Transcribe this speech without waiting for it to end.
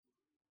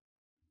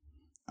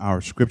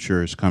Our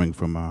scripture is coming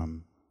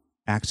from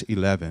Acts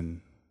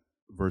 11,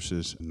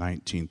 verses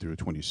 19 through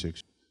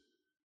 26.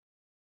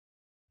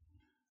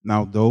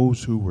 Now,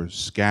 those who were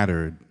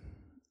scattered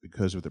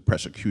because of the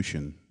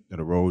persecution that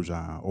arose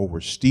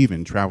over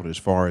Stephen traveled as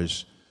far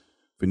as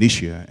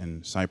Phoenicia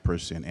and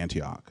Cyprus and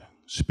Antioch,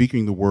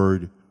 speaking the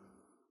word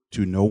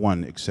to no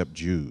one except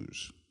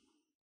Jews.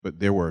 But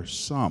there were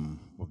some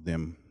of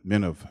them,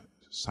 men of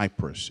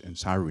Cyprus and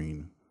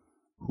Cyrene,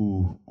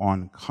 who,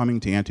 on coming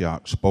to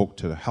Antioch, spoke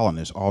to the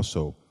Hellenists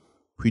also,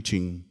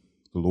 preaching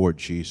the Lord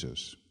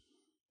Jesus.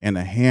 And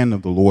the hand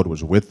of the Lord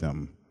was with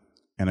them,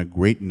 and a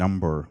great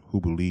number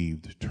who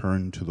believed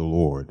turned to the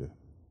Lord.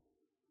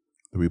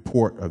 The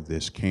report of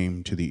this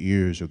came to the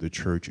ears of the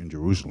church in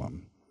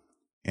Jerusalem,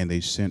 and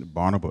they sent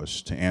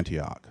Barnabas to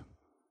Antioch.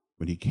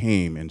 When he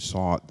came and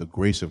saw the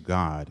grace of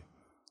God,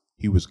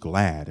 he was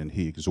glad, and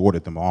he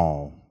exhorted them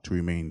all to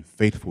remain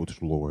faithful to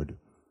the Lord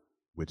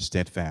with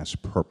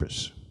steadfast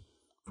purpose.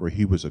 For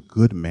he was a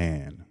good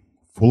man,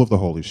 full of the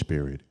Holy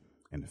Spirit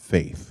and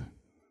faith,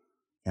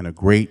 and a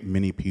great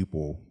many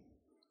people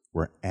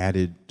were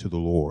added to the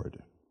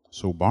Lord.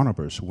 So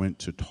Barnabas went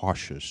to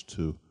Tarshish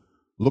to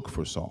look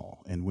for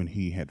Saul, and when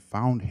he had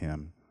found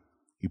him,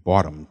 he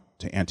brought him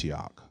to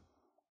Antioch.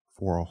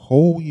 For a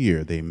whole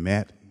year they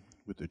met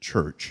with the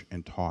church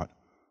and taught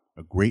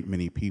a great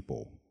many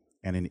people,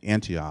 and in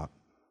Antioch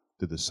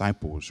the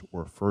disciples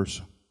were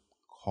first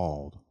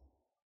called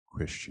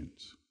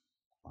Christians.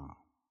 Wow.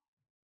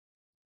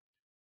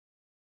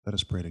 Let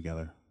us pray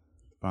together.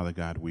 Father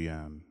God, we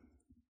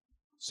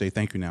say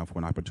thank you now for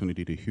an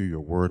opportunity to hear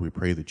your word. We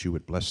pray that you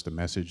would bless the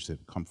message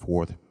that come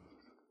forth.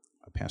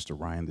 Pastor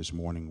Ryan this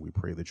morning, we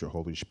pray that your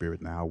Holy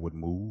Spirit now would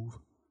move,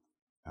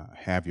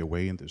 have your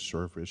way in this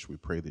service. We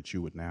pray that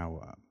you would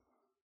now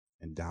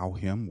endow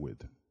him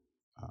with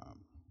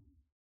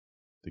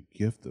the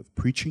gift of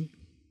preaching,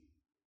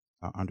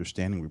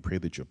 understanding. We pray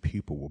that your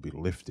people will be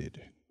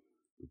lifted.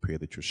 We pray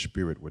that your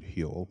spirit would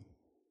heal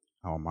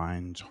our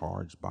minds,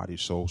 hearts, body,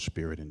 soul,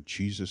 spirit. In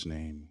Jesus'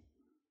 name,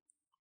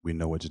 we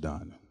know it's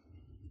done.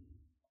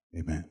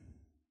 Amen.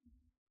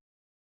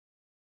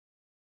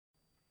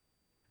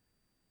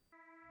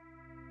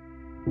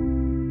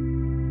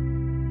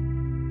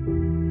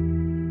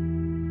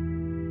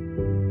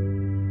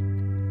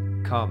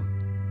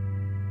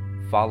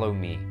 Come, follow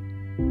me.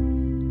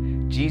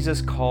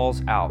 Jesus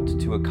calls out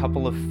to a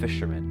couple of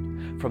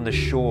fishermen from the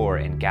shore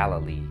in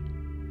Galilee,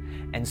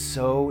 and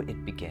so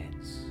it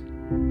begins.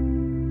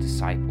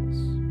 Disciples.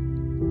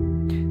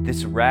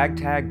 This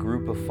ragtag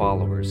group of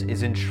followers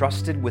is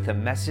entrusted with a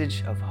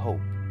message of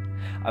hope,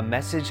 a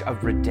message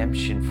of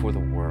redemption for the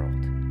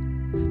world,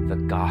 the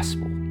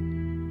gospel.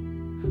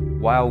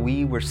 While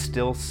we were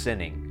still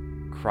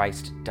sinning,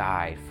 Christ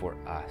died for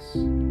us.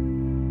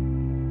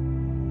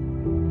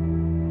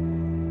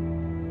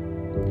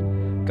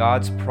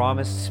 God's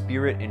promised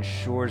Spirit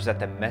ensures that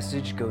the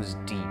message goes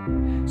deep,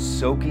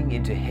 soaking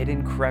into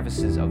hidden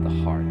crevices of the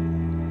heart.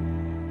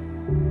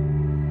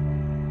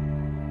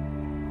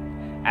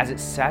 As it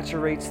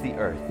saturates the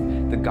earth,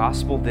 the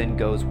gospel then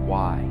goes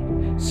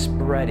wide,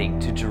 spreading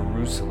to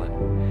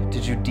Jerusalem,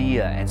 to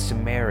Judea and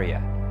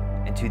Samaria,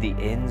 and to the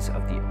ends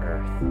of the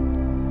earth.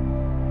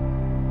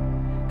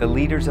 The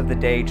leaders of the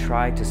day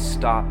tried to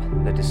stop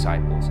the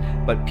disciples,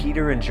 but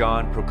Peter and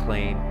John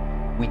proclaim,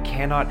 "We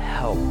cannot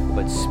help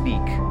but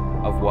speak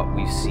of what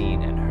we've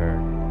seen and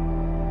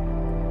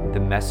heard."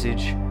 The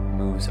message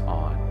moves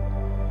on.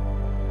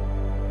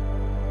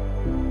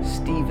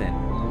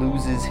 Stephen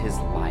loses his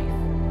life.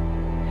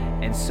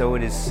 And so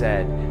it is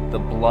said, the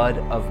blood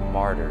of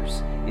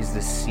martyrs is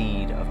the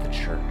seed of the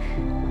church.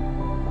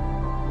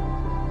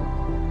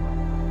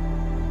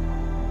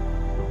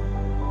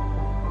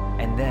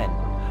 And then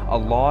a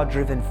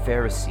law-driven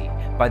Pharisee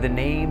by the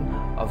name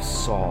of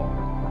Saul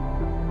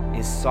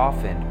is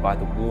softened by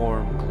the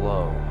warm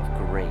glow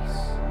of grace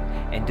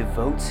and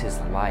devotes his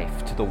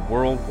life to the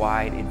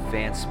worldwide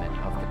advancement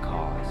of the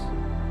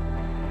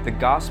cause. The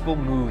gospel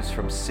moves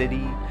from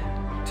city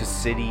to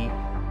city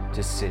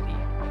to city,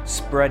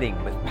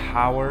 spreading with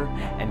power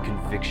and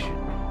conviction.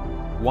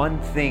 One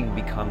thing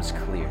becomes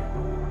clear: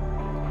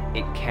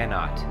 it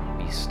cannot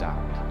be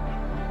stopped.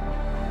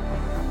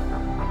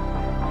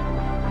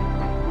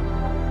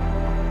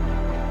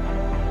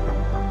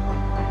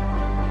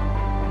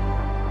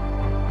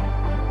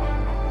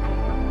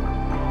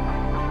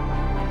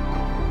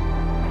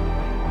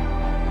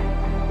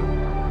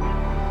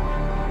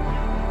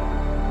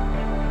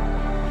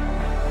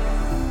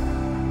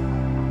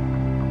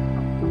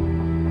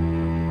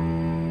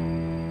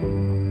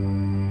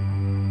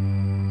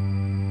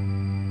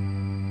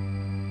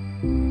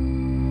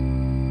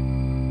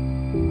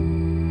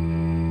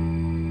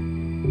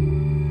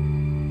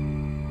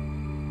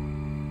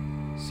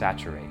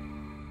 Saturate.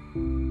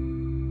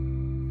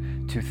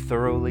 To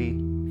thoroughly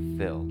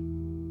fill.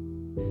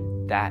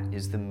 That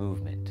is the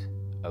movement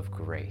of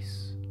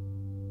grace.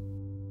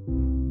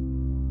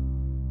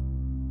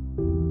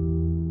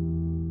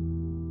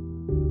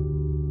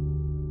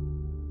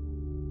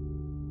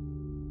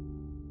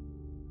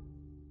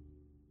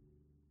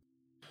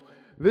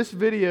 This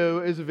video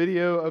is a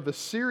video of a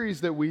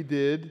series that we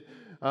did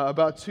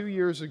about 2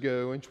 years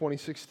ago in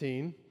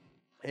 2016,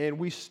 and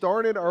we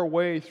started our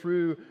way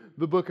through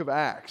the book of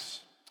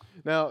Acts.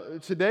 Now,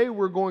 today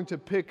we're going to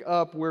pick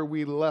up where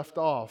we left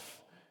off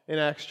in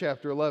Acts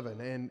chapter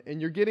 11, and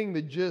you're getting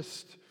the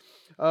gist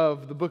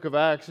of the book of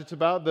Acts. It's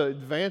about the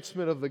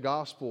advancement of the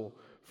gospel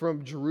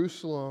from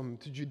Jerusalem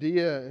to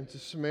Judea and to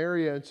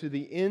Samaria and to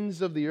the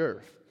ends of the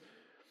earth.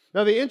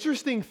 Now, the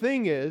interesting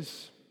thing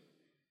is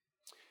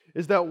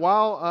that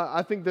while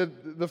I think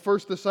that the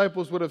first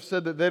disciples would have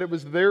said that it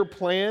was their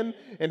plan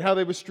and how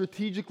they would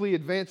strategically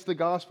advance the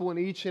gospel in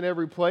each and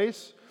every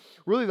place,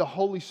 really the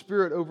Holy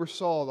Spirit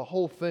oversaw the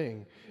whole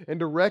thing and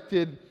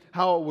directed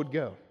how it would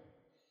go.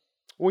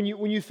 When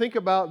you think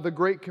about the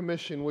Great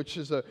Commission, which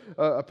is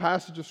a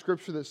passage of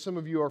Scripture that some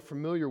of you are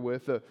familiar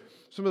with,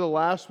 some of the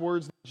last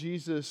words that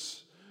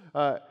Jesus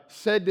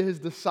said to His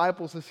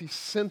disciples as He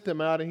sent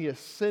them out and He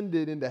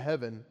ascended into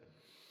heaven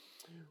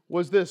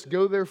was this: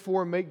 "Go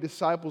therefore and make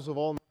disciples of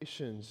all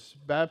nations,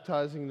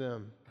 baptizing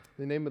them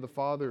in the name of the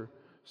Father,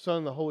 Son,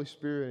 and the Holy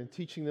Spirit, and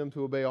teaching them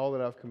to obey all that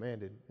I've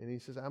commanded." And He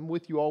says, "I'm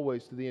with you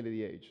always to the end of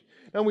the age."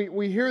 Now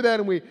we hear that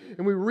and we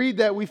read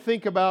that, we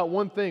think about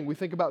one thing. We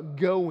think about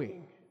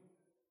going.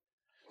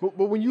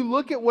 But when you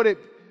look at what it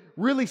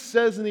really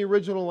says in the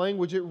original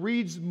language, it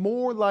reads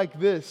more like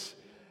this: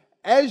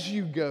 "As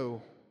you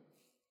go,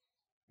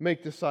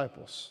 make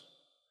disciples."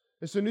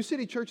 And so New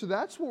City Church,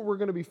 that's what we're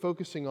going to be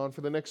focusing on for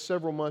the next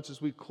several months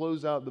as we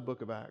close out the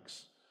book of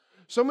Acts.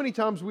 So many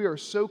times we are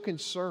so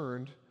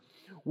concerned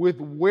with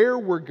where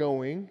we're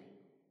going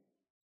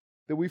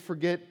that we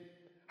forget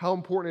how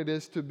important it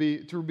is to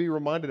be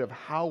reminded of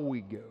how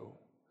we go.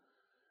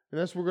 And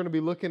that's what we're going to be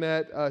looking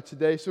at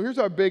today. So here's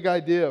our big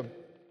idea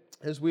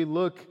as we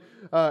look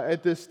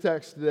at this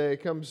text today.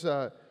 It comes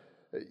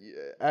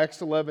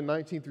Acts 11,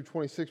 19 through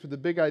 26, but the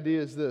big idea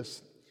is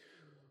this: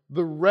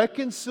 the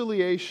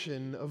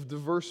reconciliation of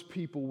diverse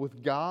people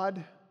with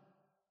God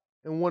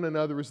and one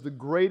another is the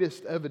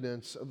greatest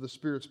evidence of the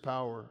Spirit's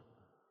power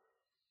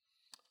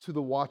to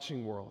the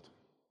watching world.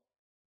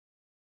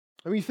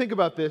 I mean, you think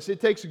about this.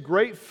 It takes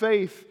great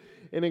faith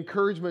and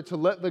encouragement to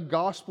let the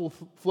gospel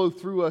flow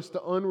through us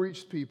to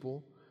unreached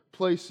people,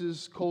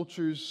 places,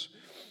 cultures,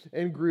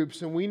 and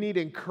groups. And we need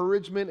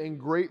encouragement and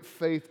great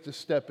faith to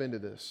step into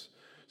this.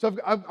 So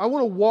I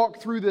want to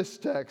walk through this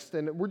text,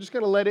 and we're just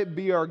going to let it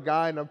be our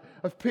guide. And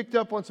I've picked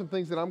up on some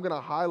things that I'm going to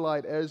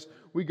highlight as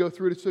we go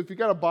through it. So if you've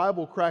got a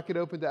Bible, crack it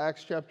open to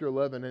Acts chapter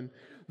 11. And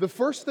the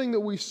first thing that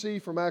we see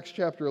from Acts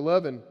chapter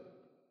 11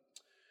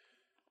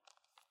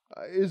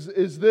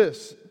 is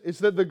this. It's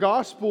that the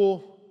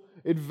gospel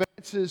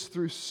advances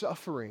through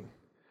suffering.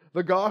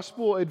 The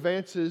gospel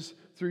advances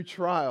through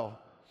trial.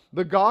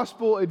 The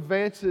gospel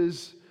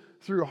advances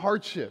through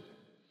hardship.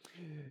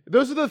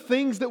 Those are the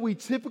things that we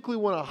typically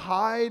want to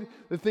hide,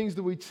 the things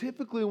that we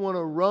typically want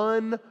to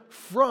run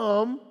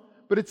from,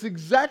 but it's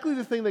exactly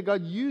the thing that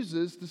God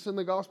uses to send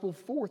the gospel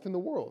forth in the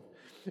world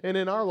and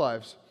in our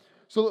lives.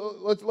 So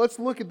let's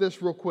look at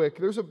this real quick.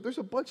 There's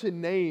a bunch of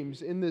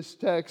names in this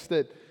text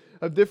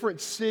of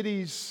different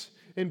cities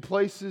and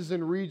places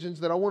and regions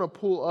that I want to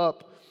pull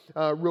up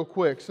real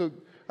quick. So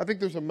I think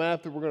there's a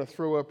map that we're going to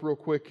throw up real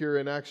quick here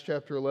in Acts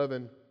chapter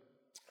 11.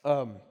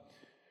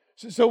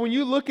 So when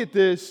you look at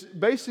this,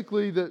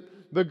 basically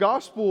the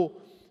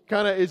gospel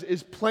kind of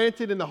is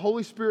planted and the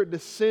Holy Spirit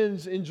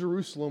descends in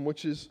Jerusalem,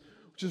 which is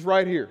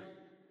right here,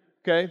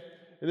 okay?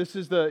 And this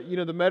is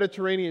the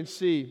Mediterranean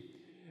Sea.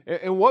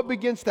 And what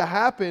begins to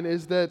happen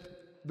is that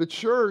the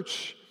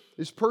church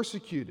is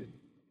persecuted.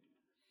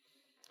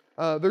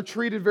 They're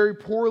treated very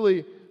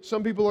poorly.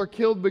 Some people are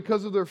killed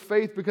because of their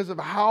faith, because of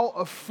how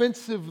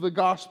offensive the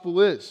gospel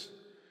is.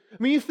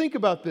 I mean, you think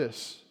about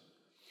this.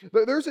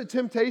 There's a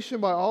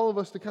temptation by all of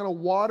us to kind of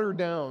water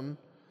down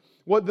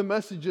what the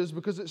message is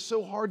because it's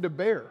so hard to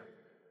bear.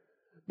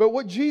 But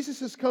what Jesus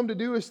has come to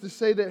do is to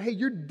say that, hey,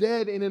 you're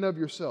dead in and of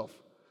yourself.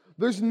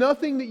 There's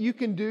nothing that you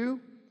can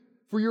do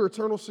for your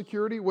eternal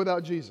security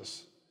without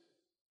Jesus.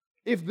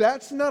 If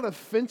that's not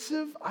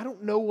offensive, I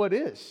don't know what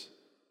is.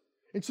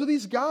 And so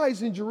these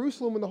guys in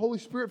Jerusalem, when the Holy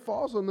Spirit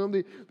falls on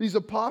them, these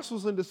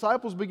apostles and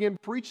disciples begin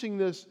preaching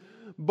this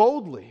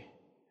boldly.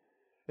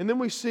 And then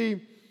we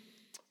see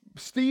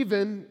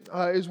Stephen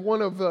is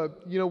one of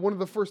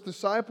the first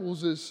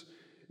disciples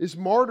is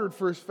martyred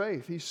for his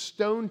faith. He's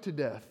stoned to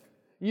death.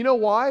 You know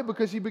why?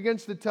 Because he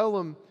begins to tell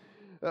them,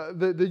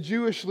 the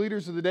Jewish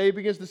leaders of the day, he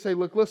begins to say,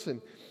 look,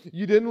 listen,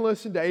 you didn't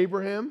listen to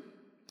Abraham,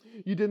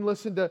 you didn't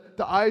listen to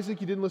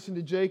Isaac, you didn't listen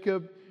to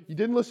Jacob, you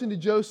didn't listen to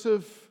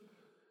Joseph,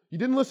 you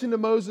didn't listen to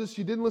Moses,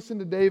 you didn't listen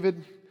to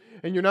David,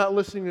 and you're not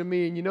listening to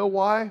me. And you know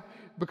why?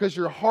 Because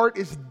your heart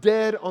is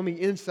dead on the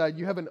inside.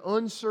 You have an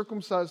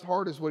uncircumcised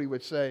heart, is what he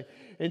would say.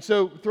 And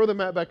so, throw the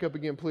map back up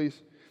again,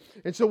 please.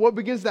 And so what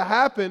begins to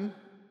happen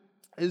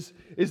is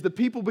the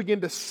people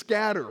begin to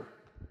scatter.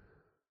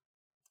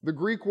 The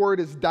Greek word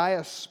is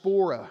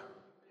diaspora,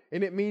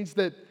 and it means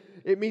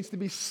to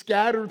be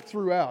scattered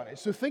throughout.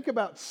 So think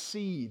about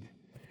seed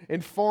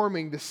and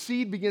farming. The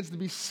seed begins to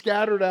be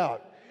scattered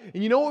out.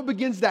 And you know what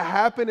begins to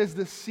happen as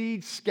the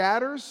seed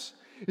scatters?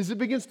 Is it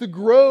begins to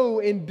grow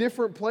in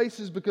different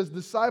places because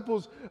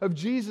disciples of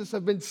Jesus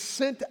have been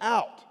sent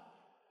out.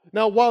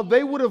 Now, while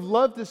they would have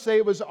loved to say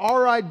it was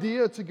our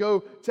idea to go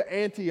to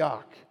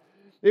Antioch,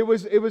 it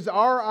was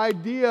our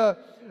idea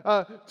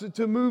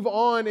to move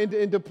on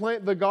and to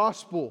plant the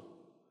gospel,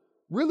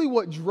 really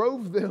what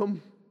drove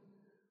them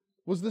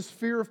was this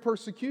fear of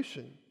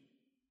persecution.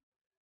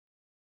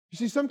 You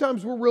see,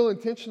 sometimes we're real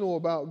intentional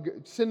about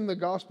sending the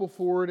gospel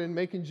forward and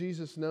making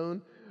Jesus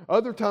known.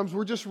 Other times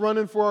we're just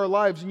running for our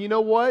lives. And you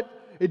know what?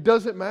 It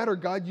doesn't matter.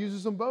 God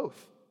uses them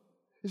both.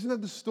 Isn't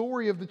that the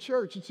story of the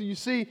church? And so you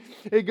see,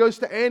 it goes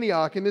to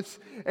Antioch. And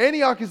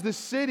Antioch is this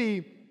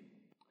city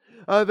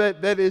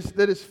that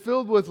is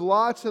filled with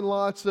lots and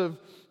lots of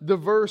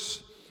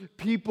diverse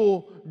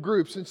people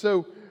groups. And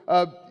so,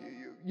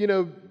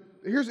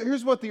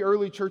 here's what the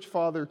early church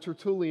father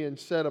Tertullian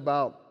said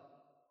about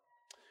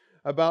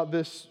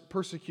this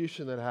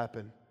persecution that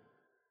happened.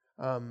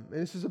 And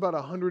this is about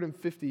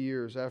 150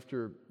 years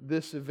after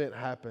this event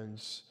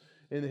happens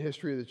in the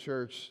history of the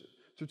church.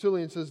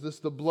 Tertullian says this: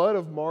 the blood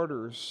of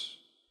martyrs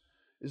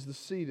is the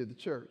seed of the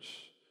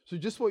church. So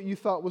just what you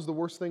thought was the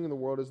worst thing in the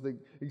world is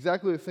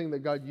exactly the thing that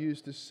God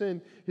used to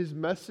send His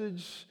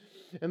message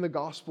and the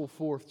gospel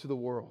forth to the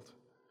world.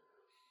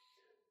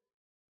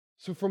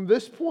 So from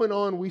this point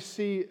on, we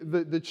see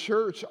the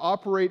church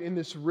operate in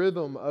this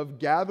rhythm of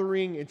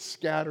gathering and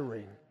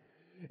scattering.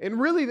 And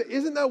really,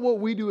 isn't that what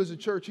we do as a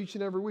church each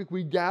and every week?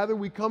 We gather,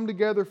 we come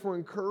together for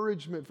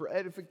encouragement, for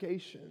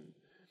edification,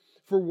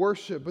 for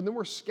worship, and then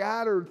we're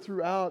scattered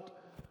throughout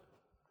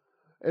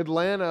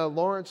Atlanta,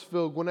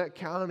 Lawrenceville, Gwinnett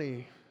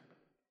County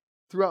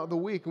throughout the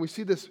week. And we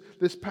see this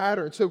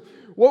pattern. So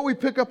what we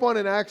pick up on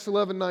in Acts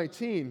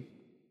 11:19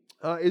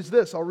 is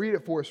this. I'll read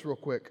it for us real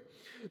quick.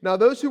 Now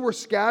those who were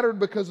scattered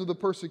because of the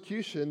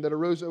persecution that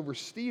arose over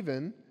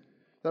Stephen,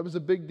 that was a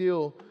big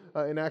deal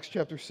in Acts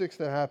chapter 6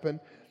 that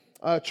happened,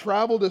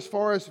 traveled as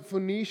far as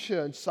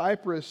Phoenicia and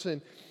Cyprus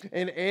and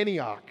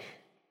Antioch.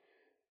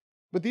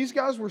 But these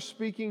guys were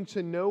speaking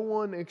to no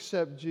one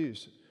except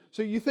Jews.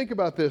 So you think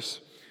about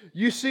this.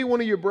 You see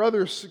one of your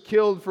brothers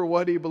killed for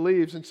what he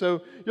believes. And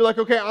so you're like,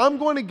 okay, I'm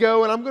going to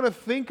go and I'm going to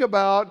think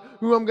about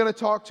who I'm going to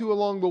talk to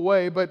along the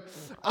way. But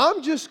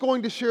I'm just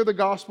going to share the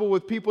gospel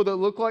with people that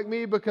look like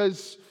me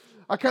because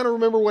I kind of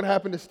remember what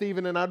happened to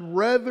Stephen and I'd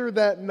rather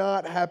that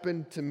not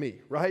happen to me,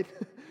 right?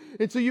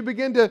 And so you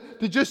begin to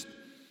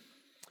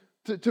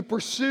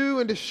pursue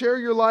and to share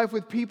your life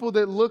with people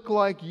that look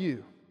like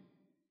you.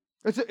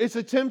 It's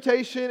a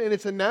temptation and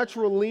it's a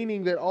natural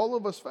leaning that all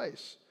of us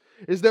face,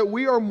 is that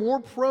we are more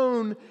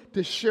prone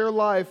to share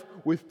life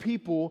with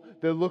people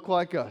that look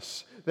like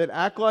us, that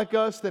act like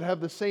us, that have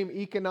the same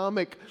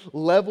economic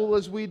level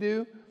as we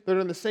do, that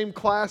are in the same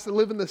class, that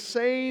live in the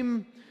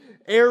same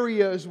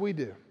area as we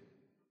do.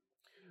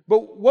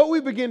 But what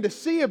we begin to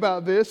see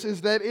about this is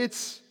that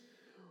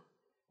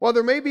while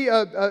there may be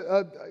a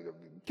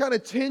kind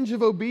of tinge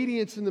of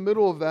obedience in the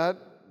middle of that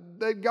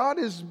God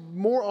is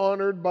more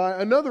honored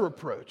by another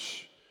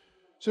approach.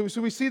 So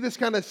we see this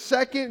kind of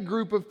second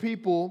group of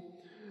people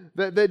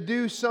that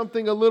do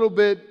something a little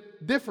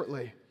bit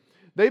differently.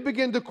 They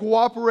begin to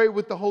cooperate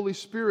with the Holy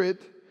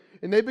Spirit,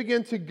 and they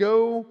begin to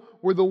go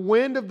where the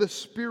wind of the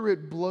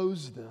Spirit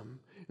blows them.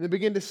 And they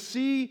begin to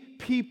see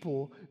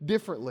people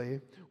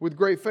differently with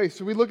great faith.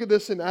 So we look at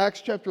this in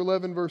Acts chapter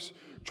 11, verse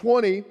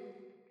 20. It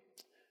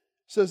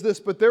says this,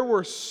 but there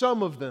were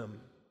some of them.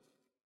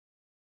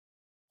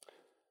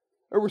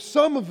 There were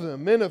some of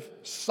them, men of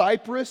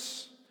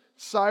Cyprus,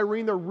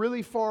 Cyrene, they're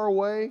really far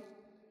away.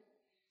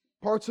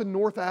 Parts of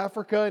North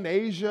Africa and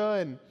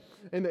Asia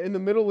and in the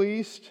Middle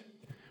East.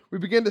 We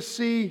begin to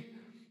see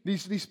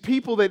these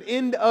people that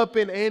end up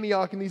in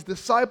Antioch and these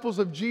disciples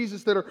of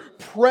Jesus that are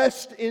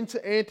pressed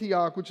into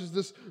Antioch, which is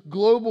this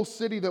global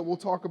city that we'll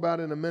talk about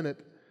in a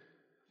minute.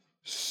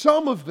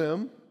 Some of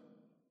them,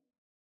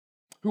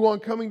 who on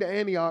coming to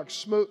Antioch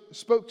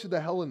spoke to the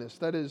Hellenists,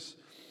 that is,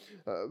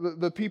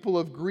 the people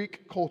of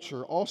Greek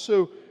culture,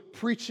 also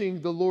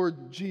preaching the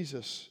Lord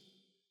Jesus.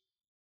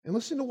 And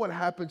listen to what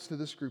happens to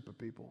this group of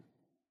people.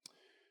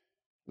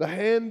 The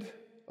hand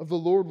of the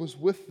Lord was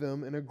with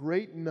them, and a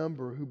great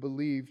number who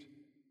believed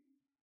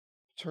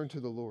turned to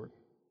the Lord.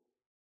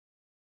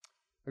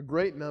 A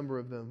great number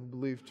of them who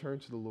believed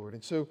turned to the Lord.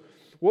 And so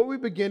what we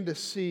begin to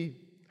see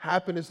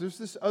happen is there's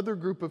this other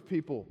group of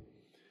people.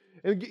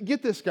 And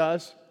get this,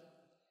 guys.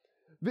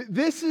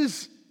 This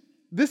is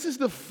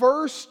the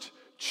first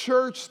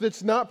church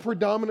that's not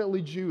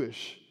predominantly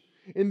Jewish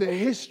in the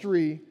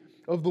history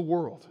of the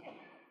world.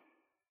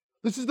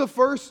 This is the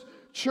first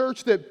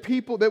church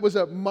that was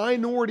a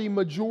minority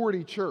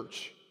majority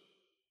church.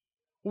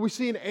 What we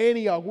see in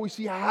Antioch, what we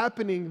see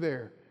happening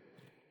there.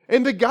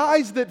 And the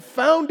guys that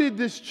founded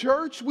this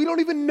church, we don't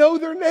even know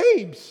their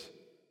names.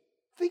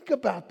 Think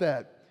about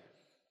that.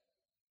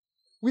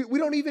 We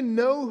don't even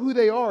know who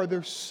they are.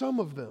 There's some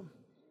of them.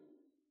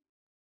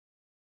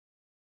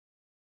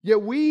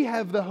 Yet we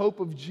have the hope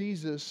of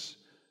Jesus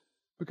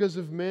because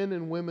of men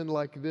and women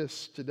like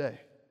this today.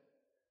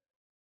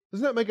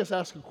 Doesn't that make us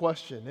ask a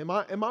question?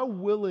 Am I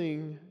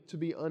willing to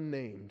be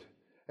unnamed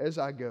as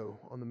I go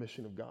on the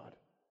mission of God?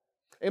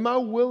 Am I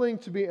willing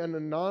to be an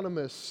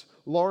anonymous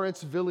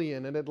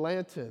Lawrencevillian, an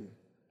Atlantan,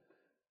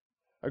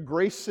 a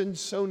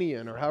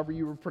Graysonsonian, or however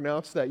you would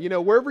pronounce that?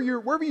 Wherever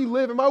you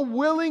live, am I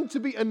willing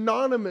to be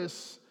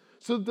anonymous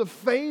so that the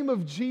fame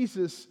of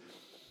Jesus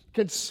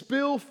can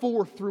spill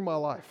forth through my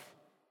life?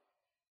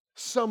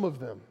 Some of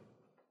them.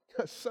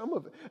 Some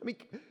of it.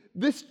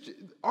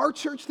 Our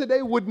church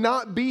today would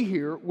not be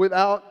here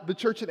without the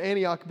church at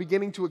Antioch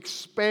beginning to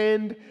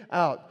expand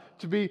out,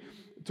 to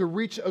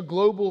reach a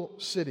global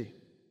city.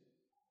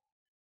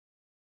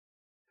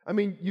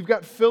 You've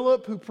got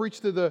Philip who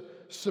preached to the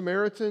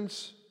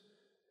Samaritans,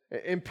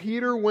 and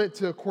Peter went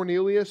to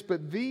Cornelius,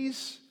 but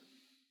these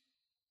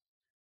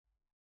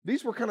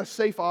were kind of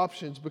safe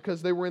options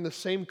because they were in the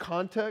same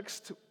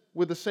context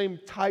with the same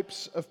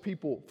types of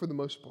people for the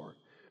most part.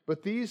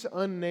 But these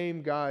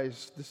unnamed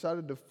guys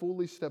decided to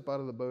fully step out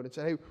of the boat and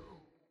say, hey,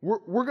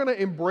 we're going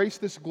to embrace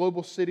this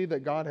global city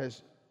that God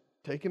has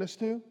taken us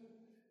to,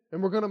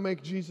 and we're going to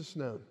make Jesus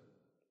known.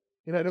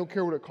 And I don't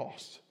care what it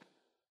costs.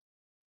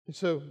 And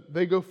so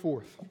they go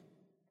forth.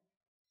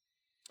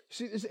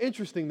 See, it's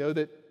interesting, though,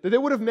 that they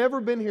would have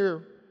never been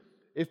here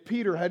if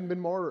Peter hadn't been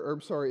martyred, or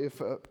I'm sorry,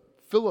 if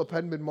Philip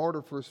hadn't been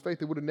martyred for his faith.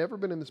 They would have never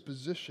been in this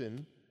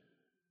position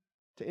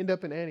to end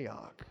up in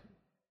Antioch.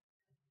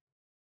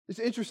 It's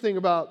interesting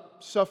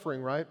about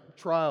suffering, right?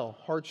 Trial,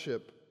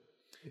 hardship.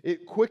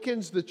 It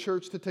quickens the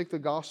church to take the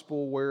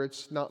gospel where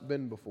it's not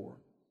been before.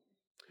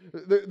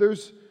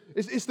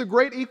 It's the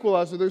great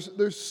equalizer.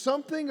 There's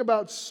something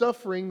about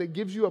suffering that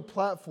gives you a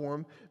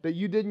platform that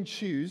you didn't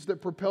choose,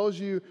 that propels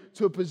you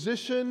to a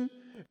position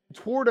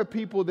toward a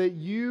people that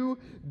you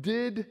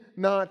did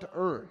not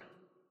earn.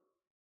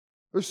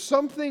 There's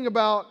something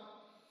about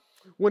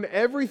when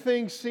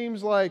everything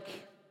seems like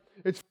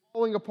it's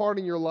falling apart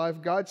in your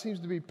life, God seems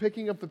to be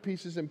picking up the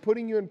pieces and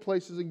putting you in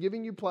places and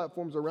giving you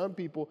platforms around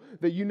people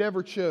that you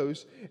never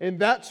chose. And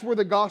that's where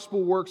the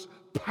gospel works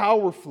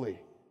powerfully.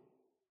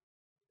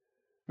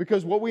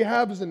 Because what we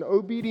have is an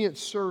obedient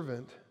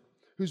servant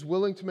who's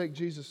willing to make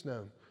Jesus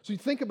known. So you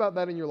think about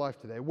that in your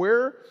life today.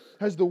 Where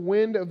has the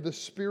wind of the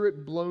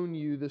Spirit blown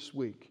you this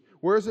week?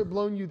 Where has it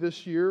blown you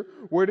this year?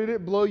 Where did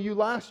it blow you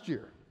last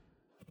year?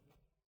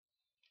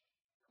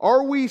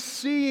 Are we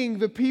seeing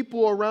the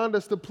people around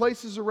us, the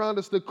places around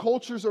us, the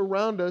cultures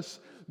around us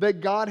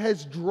that God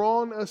has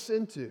drawn us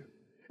into?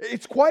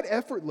 It's quite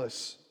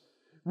effortless.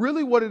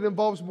 Really what it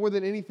involves more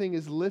than anything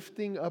is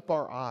lifting up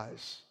our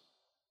eyes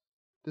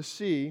to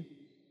see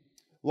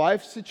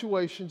life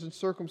situations and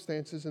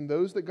circumstances and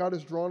those that God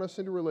has drawn us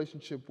into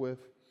relationship with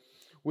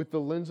the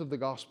lens of the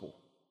gospel.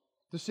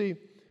 To see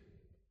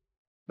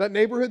that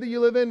neighborhood that you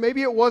live in,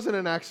 maybe it wasn't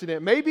an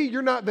accident. Maybe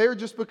you're not there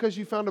just because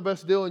you found the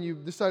best deal and you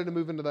decided to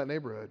move into that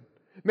neighborhood.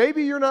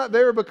 Maybe you're not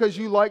there because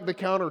you like the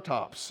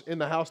countertops in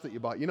the house that you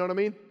bought. You know what I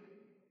mean?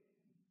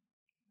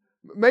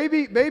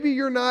 Maybe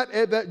you're not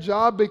at that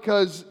job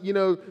because,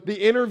 the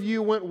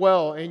interview went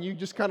well and you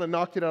just kind of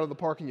knocked it out of the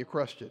park and you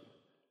crushed it.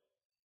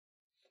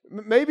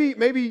 Maybe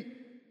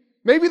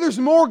there's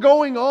more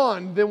going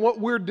on than what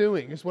we're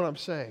doing, is what I'm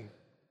saying.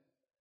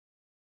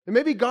 And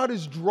maybe God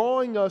is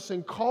drawing us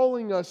and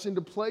calling us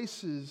into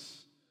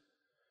places,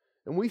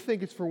 and we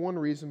think it's for one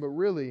reason, but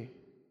really,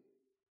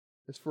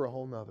 it's for a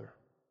whole nother.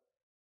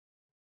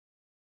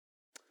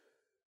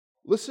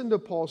 Listen to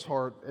Paul's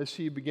heart as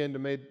he began to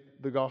make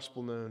the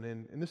gospel known.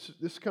 And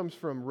this comes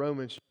from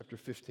Romans chapter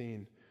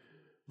 15,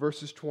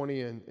 verses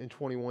 20 and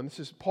 21. This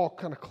is Paul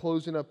kind of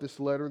closing up this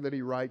letter that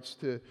he writes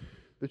to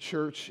the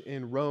church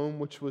in Rome,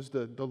 which was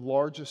the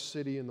largest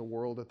city in the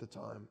world at the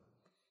time,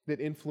 that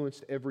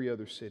influenced every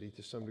other city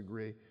to some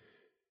degree.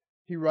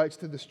 He writes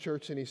to this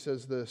church and he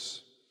says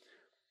this,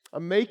 I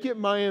make it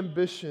my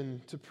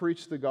ambition to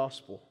preach the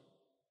gospel,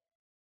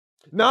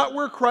 not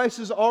where Christ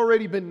has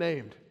already been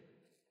named,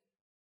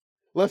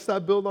 lest I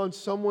build on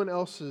someone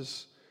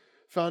else's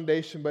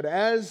foundation. But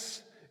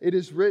as it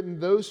is written,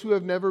 those who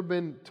have never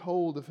been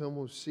told of him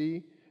will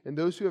see, and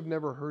those who have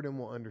never heard him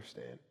will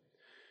understand.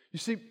 You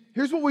see,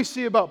 here's what we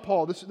see about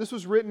Paul. This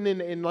was written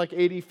in like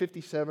AD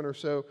 57 or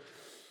so.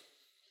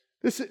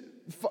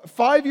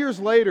 5 years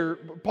later,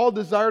 Paul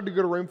desired to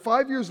go to Rome.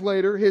 5 years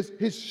later,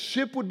 his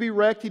ship would be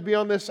wrecked. He'd be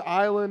on this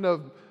island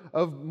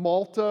of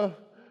Malta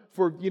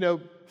for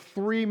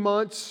 3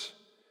 months.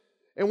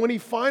 And when he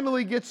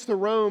finally gets to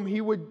Rome,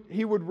 he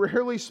would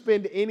rarely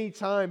spend any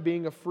time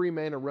being a free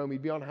man in Rome.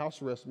 He'd be on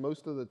house arrest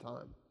most of the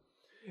time.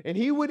 And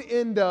he would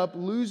end up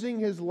losing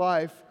his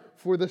life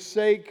for the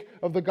sake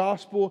of the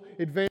gospel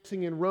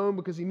advancing in Rome,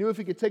 because he knew if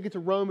he could take it to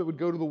Rome, it would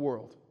go to the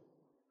world.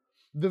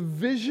 The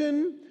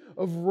vision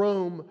of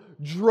Rome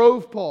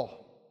drove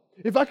Paul.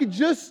 If I could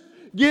just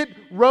get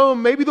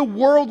Rome, maybe the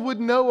world would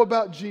know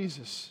about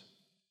Jesus.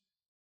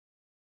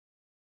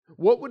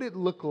 What would it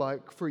look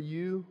like for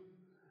you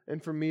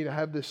and for me to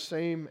have the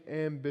same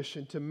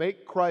ambition, to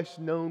make Christ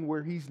known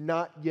where He's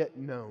not yet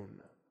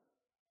known?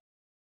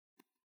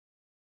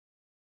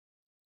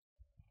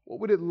 What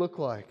would it look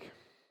like?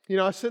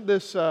 I sent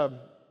this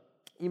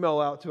email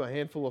out to a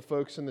handful of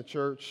folks in the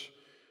church.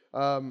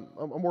 I'm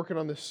working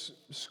on this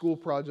school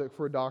project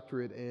for a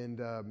doctorate,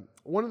 and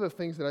one of the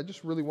things that I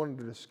just really wanted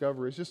to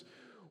discover is just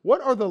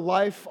what are the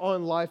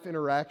life-on-life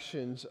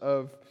interactions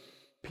of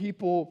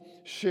people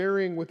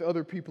sharing with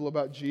other people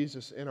about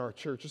Jesus in our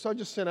church. So I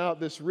just sent out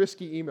this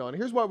risky email, and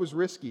here's why it was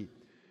risky.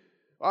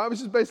 I was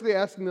just basically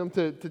asking them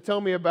to tell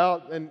me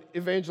about an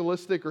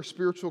evangelistic or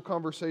spiritual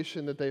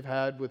conversation that they've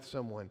had with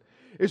someone.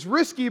 It's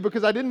risky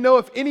because I didn't know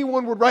if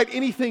anyone would write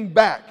anything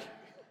back.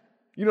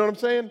 You know what I'm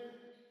saying?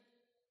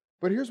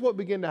 But here's what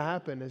began to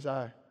happen as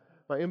my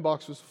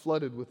inbox was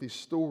flooded with these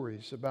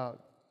stories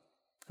about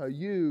how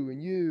you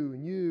and you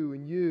and you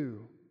and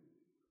you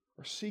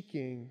are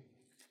seeking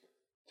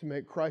to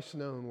make Christ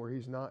known where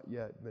He's not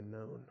yet been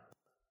known.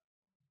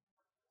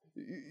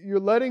 You're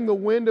letting the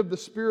wind of the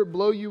Spirit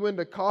blow you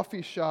into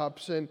coffee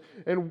shops and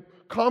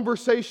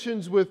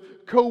conversations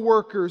with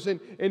coworkers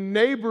and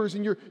neighbors,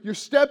 and you're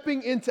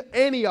stepping into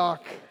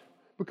Antioch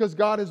because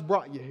God has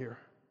brought you here.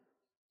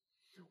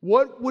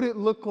 What would it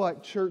look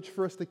like, church,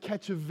 for us to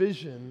catch a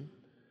vision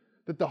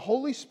that the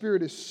Holy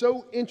Spirit is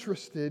so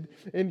interested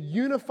in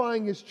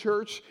unifying His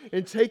church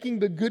and taking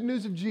the good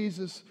news of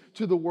Jesus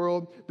to the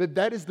world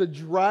that is the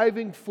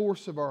driving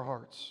force of our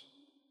hearts?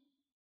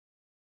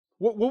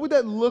 What would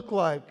that look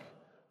like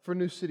for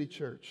New City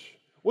Church?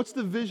 What's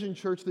the vision,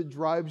 church, that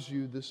drives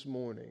you this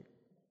morning?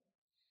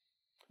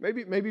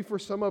 Maybe for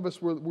some of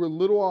us, we're a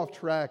little off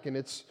track, and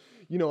it's,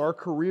 our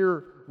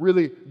career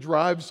really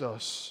drives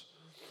us.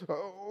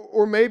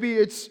 Or maybe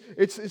it's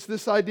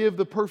this idea of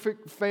the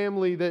perfect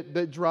family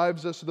that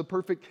drives us, or the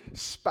perfect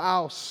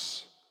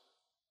spouse,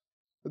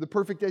 or the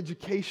perfect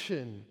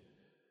education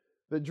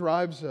that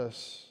drives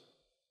us.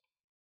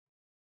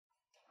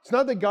 It's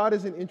not that God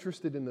isn't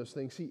interested in those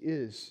things. He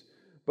is.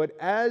 But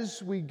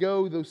as we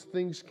go, those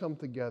things come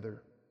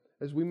together.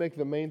 As we make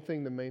the main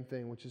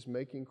thing, which is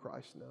making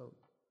Christ known.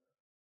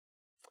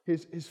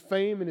 His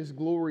fame and His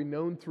glory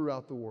known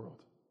throughout the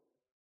world.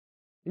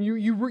 And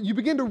you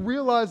begin to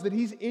realize that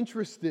He's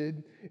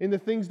interested in the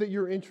things that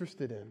you're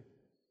interested in.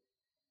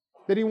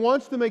 That He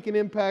wants to make an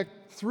impact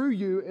through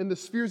you in the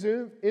spheres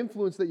of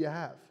influence that you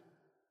have.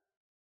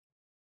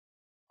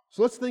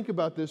 So let's think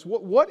about this.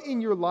 What in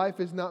your life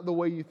is not the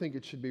way you think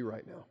it should be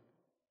right now?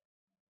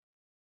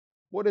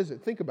 What is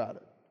it? Think about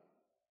it.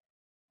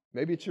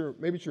 Maybe it's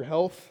your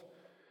health.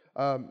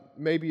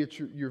 Maybe it's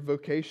your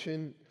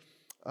vocation.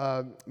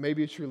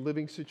 Maybe it's your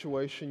living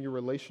situation, your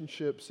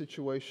relationship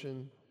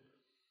situation.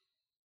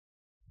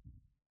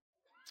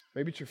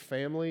 Maybe it's your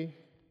family.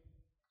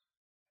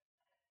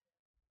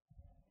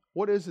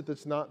 What is it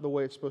that's not the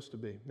way it's supposed to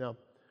be? Now,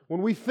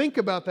 when we think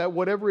about that,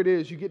 whatever it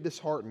is, you get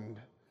disheartened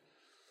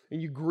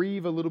and you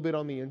grieve a little bit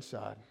on the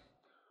inside.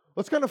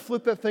 Let's kind of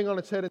flip that thing on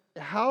its head.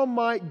 How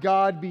might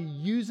God be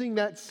using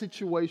that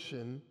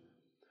situation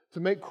to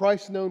make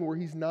Christ known where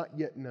He's not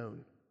yet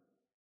known?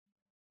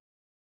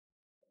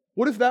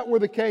 What if that were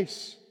the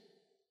case?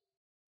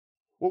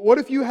 What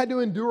if you had to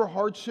endure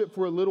hardship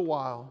for a little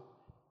while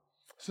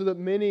so that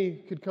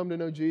many could come to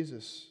know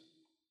Jesus?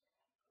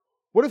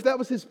 What if that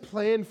was His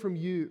plan for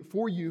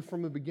you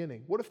from the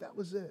beginning? What if that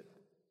was it?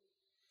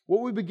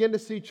 What we begin to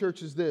see,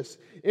 church, is this.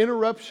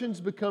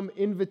 Interruptions become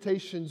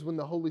invitations when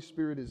the Holy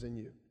Spirit is in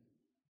you.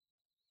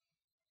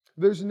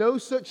 There's no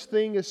such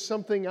thing as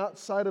something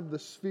outside of the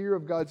sphere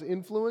of God's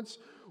influence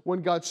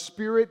when God's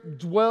Spirit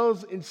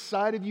dwells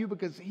inside of you,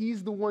 because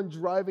He's the one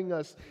driving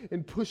us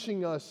and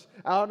pushing us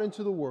out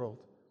into the world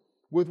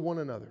with one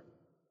another.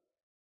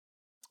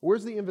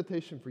 Where's the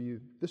invitation for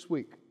you this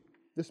week,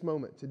 this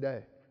moment,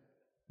 today,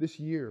 this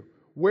year?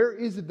 Where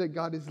is it that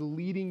God is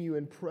leading you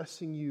and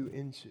pressing you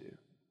into?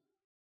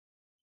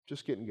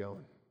 Just getting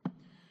going.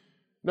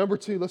 Number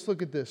 2, let's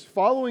look at this.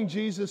 Following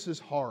Jesus is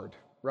hard,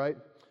 right?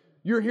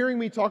 You're hearing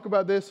me talk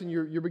about this and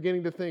you're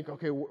beginning to think,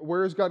 okay,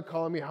 where is God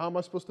calling me? How am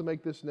I supposed to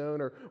make this known?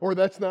 Or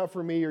that's not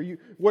for me, or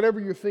whatever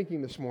you're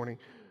thinking this morning.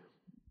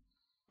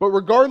 But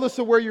regardless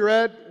of where you're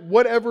at,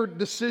 whatever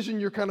decision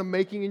you're kind of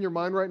making in your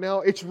mind right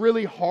now, it's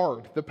really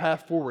hard, the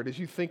path forward, as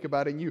you think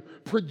about it and you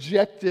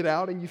project it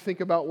out and you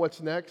think about what's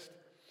next.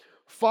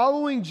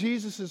 Following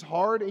Jesus is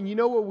hard, and you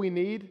know what we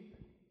need?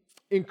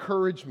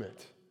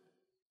 Encouragement.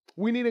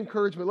 We need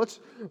encouragement.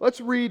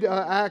 Let's read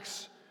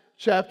Acts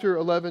chapter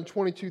 11,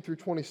 22 through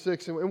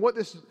 26, and what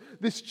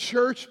this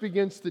church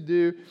begins to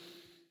do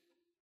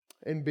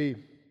and be.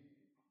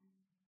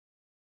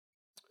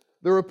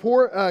 The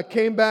report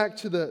came back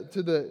to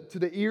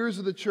the ears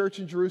of the church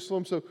in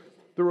Jerusalem. So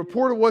the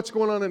report of what's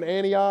going on in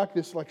Antioch,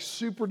 this like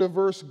super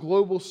diverse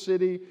global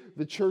city,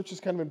 the church is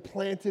kind of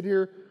implanted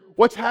here.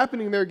 What's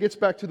happening there gets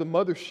back to the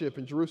mothership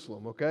in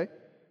Jerusalem, okay?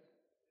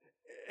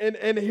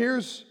 And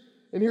here's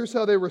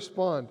how they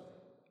respond.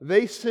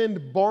 They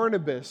send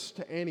Barnabas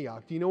to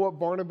Antioch. Do you know what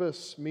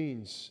Barnabas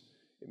means?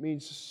 It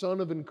means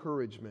son of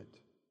encouragement.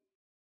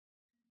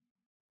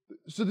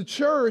 So the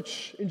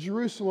church in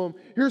Jerusalem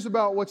hears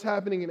about what's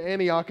happening in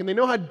Antioch, and they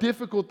know how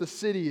difficult the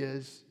city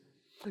is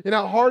and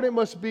how hard it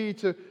must be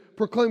to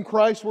proclaim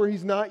Christ where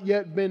He's not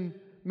yet been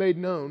made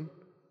known.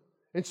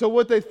 And so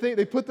what they think,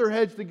 they put their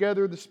heads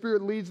together, the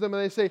Spirit leads them,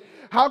 and they say,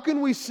 how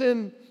can we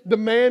send the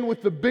man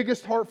with the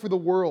biggest heart for the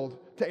world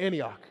to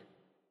Antioch?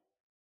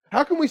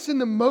 How can we send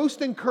the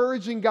most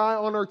encouraging guy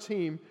on our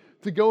team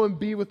to go and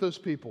be with those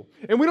people?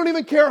 And we don't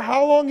even care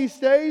how long he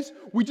stays.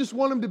 We just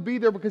want him to be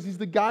there because he's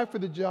the guy for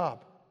the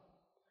job.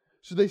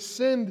 So they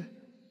send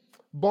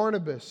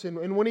Barnabas.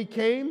 And when he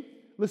came,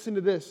 listen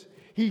to this,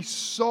 he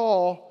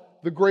saw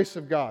the grace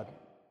of God.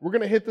 We're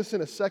going to hit this in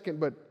a second,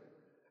 but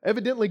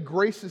evidently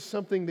grace is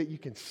something that you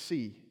can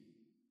see.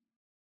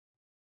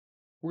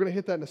 We're going to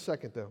hit that in a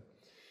second, though.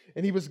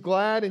 And he was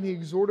glad, and he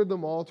exhorted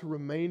them all to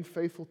remain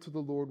faithful to the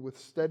Lord with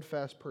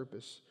steadfast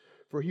purpose.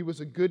 For he was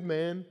a good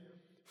man,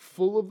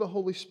 full of the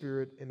Holy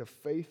Spirit and of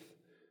faith.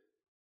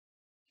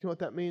 You know what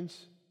that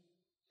means?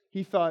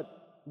 He thought,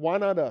 why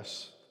not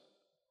us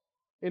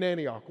in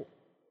Antioch?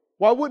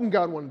 Why wouldn't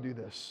God want to do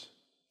this?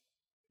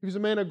 He was a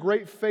man of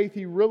great faith.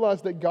 He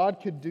realized that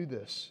God could do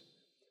this.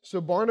 So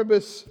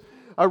Barnabas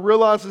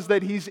realizes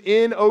that he's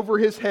in over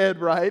his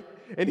head, right?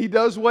 And he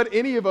does what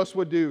any of us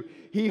would do.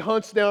 He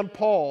hunts down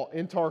Paul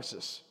in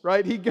Tarsus,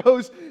 right? He takes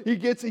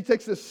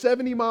a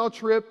 70-mile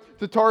trip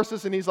to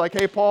Tarsus, and he's like,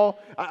 hey, Paul,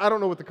 I don't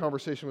know what the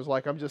conversation was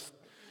like. I'm just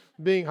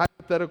being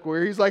hypothetical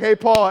here. He's like, hey,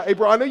 Paul, hey,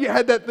 bro, I know you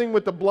had that thing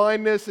with the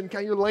blindness, and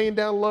kind of you're laying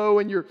down low,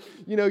 and you're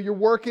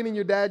working in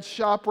your dad's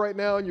shop right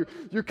now, and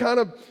you're kind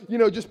of,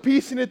 just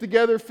piecing it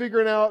together,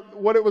 figuring out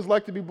what it was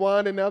like to be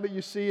blind, and now that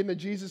you see, and that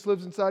Jesus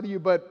lives inside of you,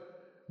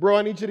 but, bro,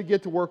 I need you to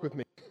get to work with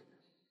me.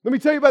 Let me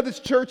tell you about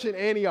this church in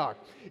Antioch.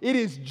 It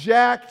is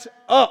jacked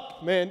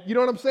up, man. You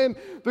know what I'm saying?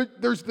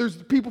 There's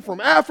people from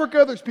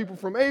Africa. There's people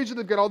from Asia.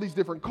 They've got all these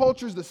different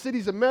cultures. The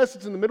city's a mess.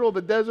 It's in the middle of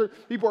the desert.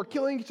 People are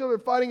killing each other,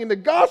 fighting, and the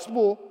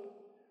gospel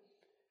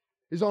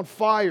is on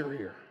fire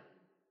here.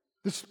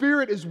 The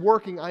Spirit is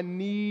working. I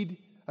need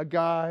a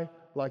guy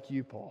like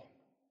you, Paul.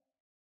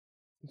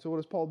 And so what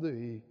does Paul do?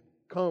 He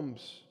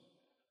comes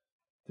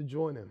to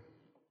join him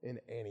in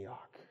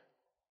Antioch.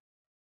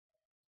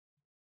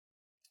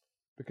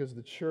 Because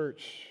the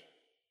church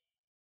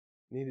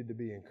needed to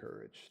be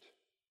encouraged.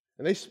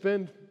 And they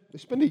spend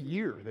a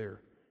year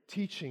there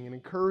teaching and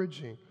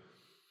encouraging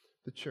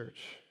the church.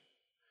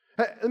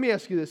 Hey, let me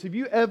ask you this. Have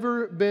you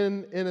ever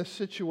been in a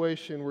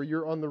situation where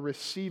you're on the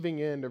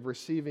receiving end of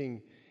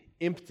receiving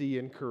empty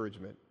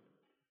encouragement?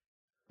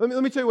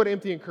 Let me tell you what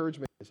empty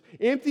encouragement is.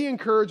 Empty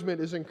encouragement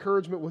is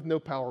encouragement with no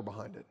power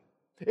behind it.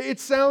 It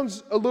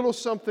sounds a little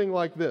something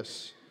like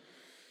this.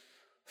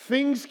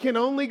 Things can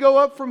only go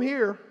up from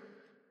here.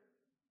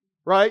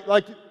 Right?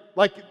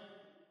 Like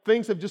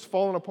things have just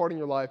fallen apart in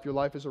your life. Your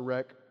life is a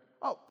wreck.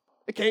 Oh,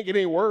 it can't get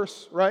any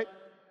worse, right?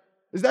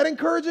 Is that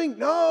encouraging?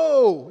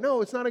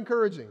 No, it's not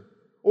encouraging.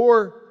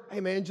 Or,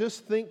 hey man,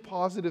 just think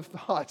positive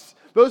thoughts.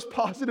 Those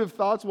positive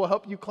thoughts will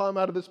help you climb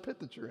out of this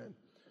pit that you're in.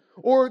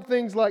 Or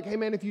things like, hey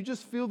man, if you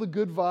just feel the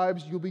good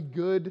vibes, you'll be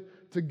good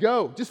to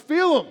go. Just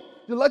feel them.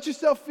 You let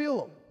yourself feel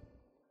them.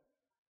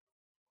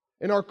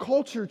 And our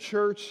culture,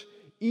 church,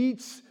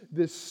 eats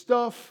this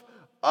stuff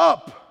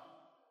up.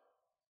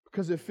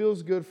 Because it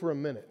feels good for a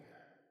minute.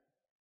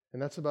 And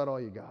that's about all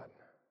you got.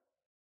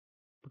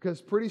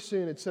 Because pretty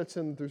soon it sets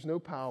in that there's no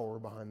power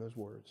behind those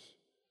words.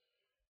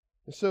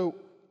 And so,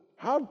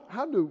 how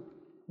do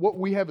what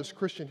we have as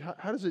Christians,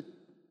 how does it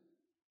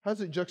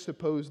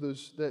juxtapose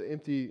that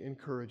empty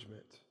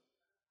encouragement?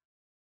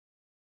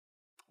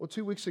 Well,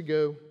 2 weeks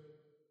ago,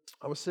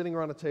 I was sitting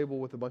around a table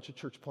with a bunch of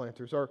church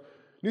planters. Our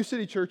New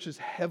City Church is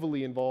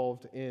heavily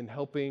involved in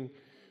helping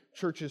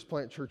churches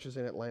plant churches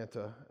in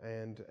Atlanta.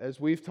 And as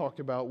we've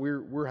talked about,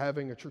 we're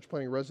having a church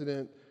planting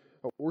resident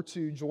or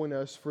two join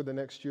us for the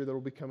next year that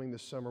will be coming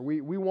this summer.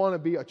 We want to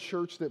be a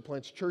church that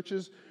plants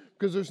churches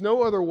because there's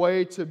no other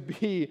way to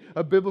be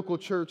a biblical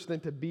church than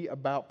to be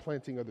about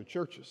planting other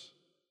churches.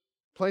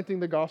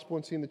 Planting the gospel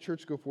and seeing the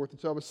church go forth. And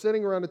so I was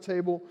sitting around a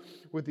table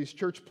with these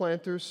church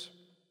planters,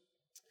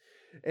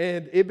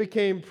 and it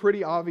became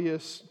pretty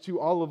obvious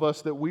to all of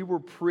us that we were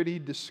pretty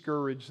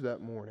discouraged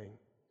that morning.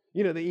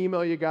 You know, the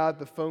email you got,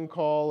 the phone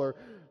call, or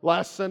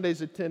last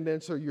Sunday's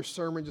attendance, or your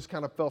sermon just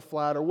kind of fell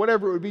flat, or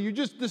whatever it would be. You're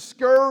just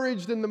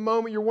discouraged in the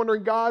moment. You're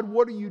wondering, God,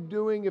 what are you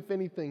doing, if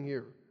anything,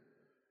 here?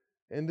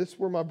 And this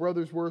were my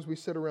brothers' words. We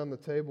sat around the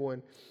table,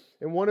 and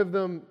one of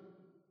them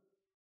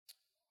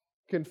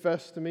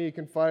confessed to me,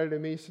 confided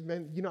in me. He said,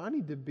 man, I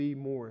need to be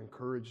more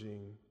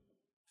encouraging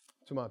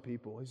to my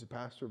people. He's a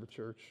pastor of a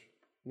church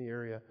in the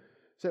area.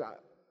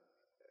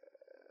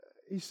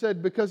 He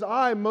said, because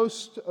I,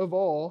 most of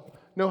all,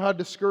 know how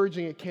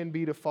discouraging it can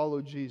be to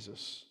follow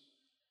Jesus.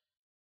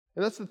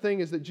 And that's the thing,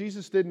 is that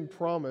Jesus didn't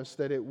promise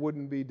that it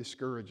wouldn't be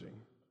discouraging.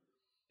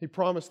 He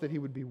promised that He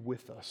would be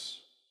with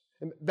us.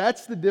 And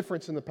that's the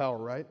difference in the power,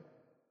 right?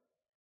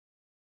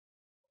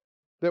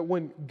 That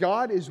when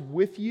God is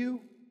with you,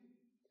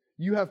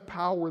 you have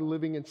power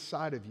living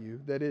inside of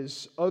you that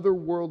is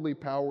otherworldly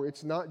power.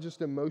 It's not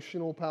just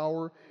emotional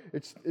power.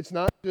 It's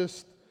not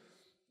just,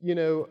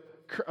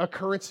 a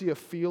currency of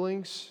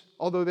feelings.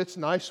 Although that's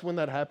nice when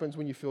that happens,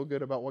 when you feel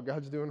good about what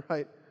God's doing,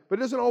 right? But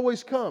it doesn't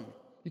always come.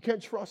 You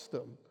can't trust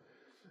Him.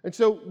 And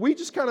so we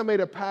just kind of made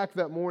a pact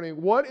that morning.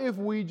 What if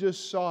we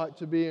just sought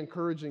to be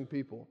encouraging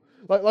people?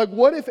 Like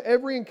what if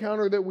every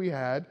encounter that we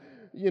had,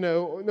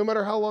 no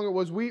matter how long it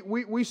was,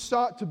 we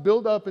sought to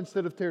build up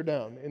instead of tear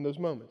down in those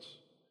moments.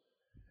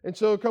 And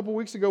so a couple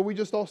weeks ago, we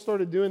just all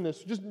started doing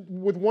this, just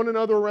with one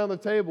another around the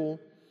table,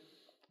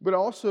 but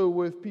also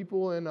with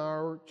people in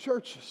our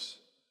churches.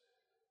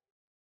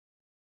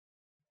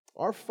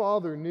 Our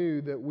Father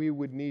knew that we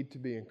would need to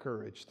be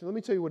encouraged. Let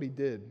me tell you what He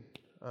did.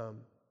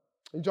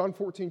 In John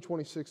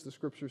 14:26, the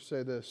Scriptures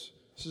say this.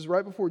 This is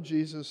right before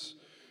Jesus,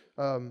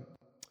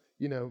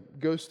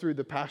 goes through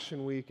the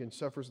Passion Week and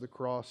suffers the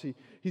cross.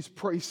 He's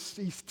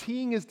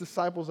teeing His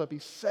disciples up.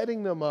 He's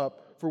setting them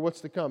up for what's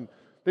to come.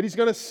 That He's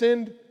going to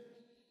send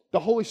the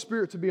Holy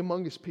Spirit to be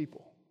among His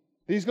people.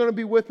 That He's going to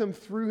be with them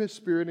through His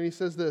Spirit. And He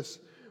says this,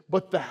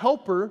 but the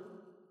Helper,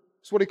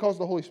 that's what He calls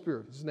the Holy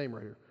Spirit. It's His name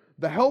right here.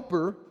 The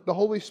Helper, the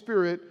Holy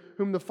Spirit,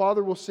 whom the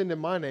Father will send in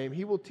my name,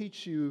 He will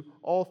teach you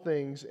all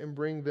things and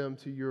bring them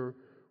to your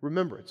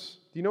remembrance.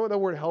 Do you know what that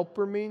word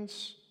helper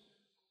means?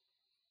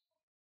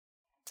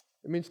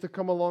 It means to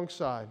come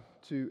alongside,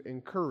 to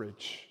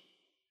encourage.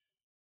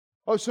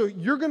 Oh, so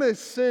you're going to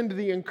send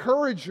the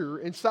encourager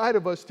inside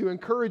of us to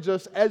encourage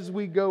us as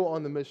we go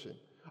on the mission.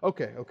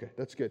 Okay,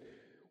 that's good.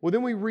 Well,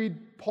 then we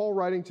read Paul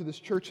writing to this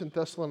church in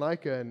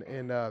Thessalonica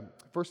in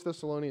 1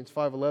 Thessalonians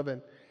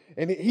 5:11.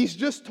 And he's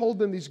just told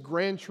them these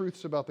grand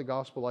truths about the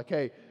gospel. Like,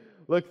 hey,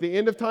 look, the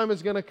end of time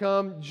is going to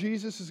come.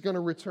 Jesus is going to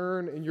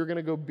return, and you're going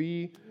to go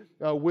be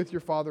with your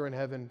Father in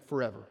heaven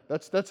forever.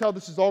 That's how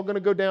this is all going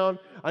to go down.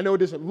 I know it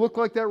doesn't look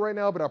like that right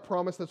now, but I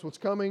promise that's what's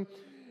coming.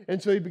 And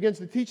so he begins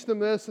to teach them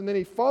this, and then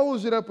he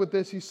follows it up with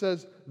this. He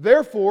says,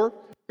 therefore,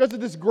 because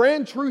of this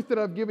grand truth that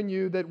I've given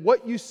you, that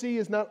what you see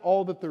is not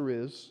all that there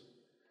is,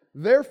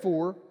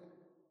 therefore,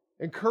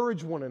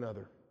 encourage one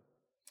another.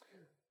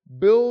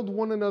 Build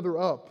one another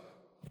up,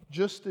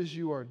 just as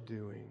you are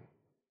doing.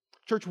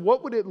 Church,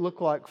 what would it look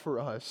like for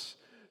us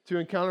to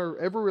encounter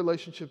every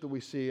relationship that we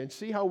see and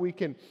see how we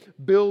can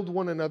build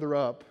one another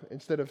up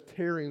instead of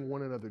tearing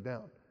one another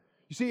down?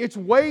 You see, it's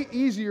way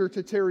easier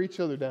to tear each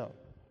other down,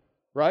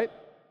 right?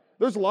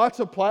 There's lots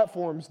of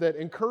platforms that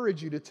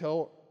encourage you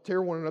to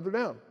tear one another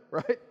down,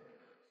 right?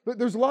 But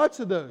there's lots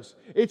of those.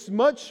 It's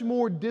much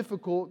more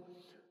difficult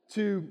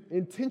to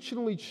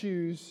intentionally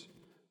choose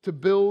to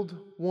build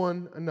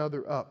one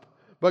another up.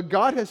 But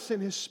God has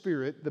sent His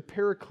Spirit, the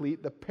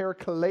Paraclete, the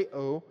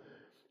Parakaleo,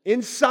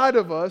 inside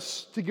of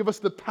us to give us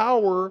the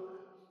power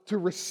to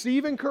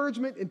receive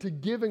encouragement and to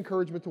give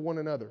encouragement to one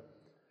another.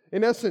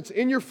 In essence,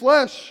 in your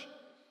flesh,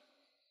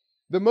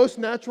 the most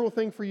natural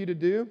thing for you to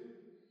do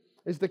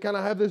is to kind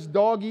of have this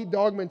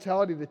dog-eat-dog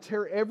mentality to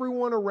tear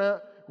everyone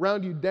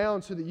around you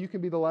down so that you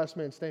can be the last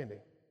man standing.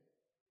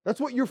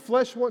 That's what your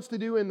flesh wants to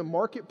do in the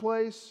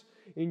marketplace,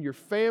 in your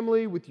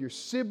family, with your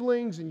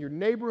siblings, in your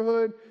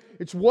neighborhood.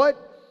 It's what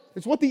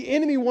the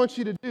enemy wants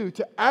you to do,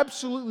 to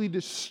absolutely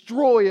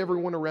destroy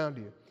everyone around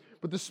you.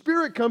 But the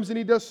Spirit comes and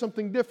He does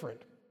something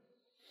different.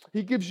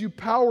 He gives you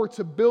power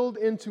to build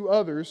into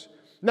others,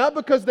 not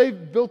because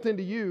they've built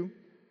into you,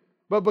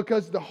 but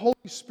because the Holy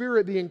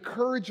Spirit, the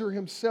encourager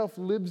Himself,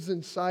 lives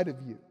inside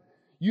of you.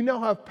 You now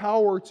have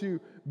power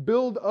to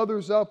build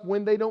others up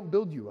when they don't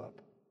build you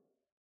up.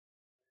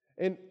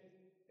 And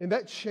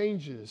that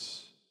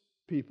changes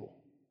people.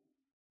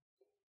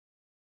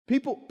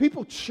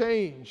 People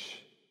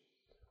change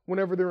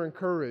whenever they're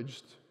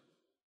encouraged,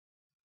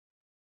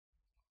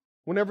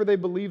 whenever they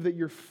believe that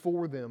you're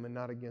for them and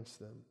not against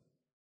them.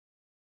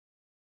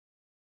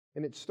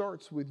 And it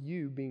starts with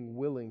you being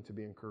willing to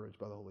be encouraged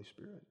by the Holy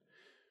Spirit.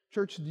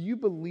 Church, do you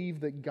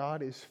believe that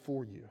God is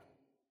for you?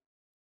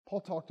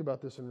 Paul talked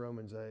about this in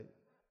Romans 8.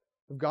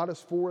 If God is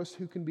for us,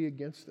 who can be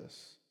against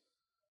us?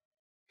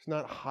 It's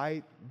not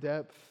height,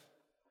 depth,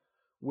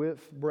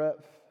 width,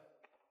 breadth,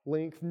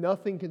 length.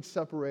 Nothing can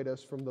separate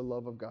us from the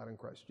love of God in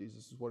Christ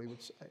Jesus, is what he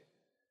would say.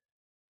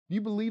 Do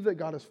you believe that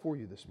God is for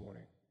you this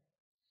morning?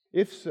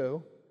 If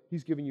so,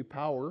 He's given you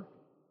power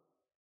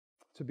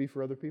to be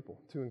for other people,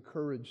 to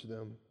encourage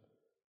them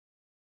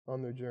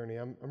on their journey.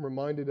 I'm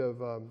reminded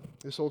of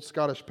this old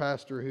Scottish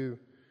pastor who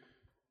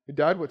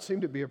died what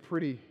seemed to be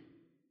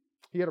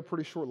he had a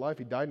pretty short life.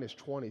 He died in his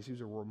 20s. He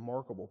was a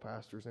remarkable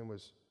pastor. His name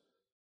was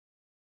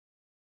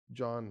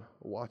John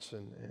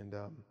Watson. And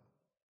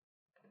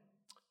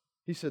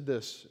he said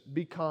this,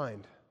 "Be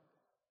kind.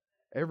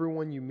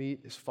 Everyone you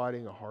meet is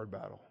fighting a hard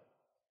battle."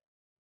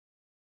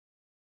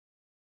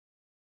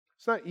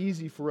 It's not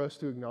easy for us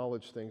to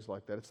acknowledge things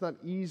like that. It's not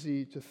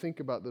easy to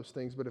think about those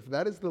things. But if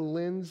that is the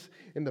lens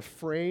and the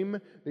frame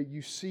that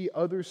you see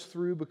others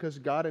through because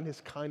God in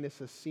His kindness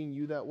has seen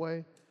you that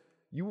way,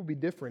 you will be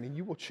different and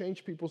you will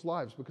change people's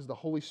lives because the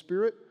Holy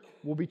Spirit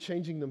will be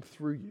changing them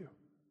through you.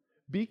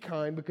 Be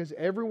kind because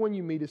everyone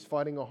you meet is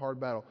fighting a hard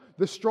battle.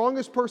 The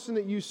strongest person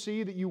that you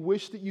see that you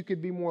wish that you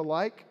could be more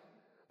like,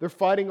 they're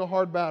fighting a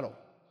hard battle.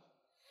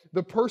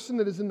 The person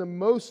that is in the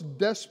most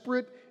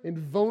desperate and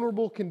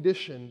vulnerable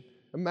condition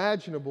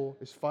imaginable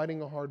is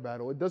fighting a hard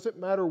battle. It doesn't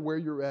matter where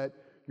you're at,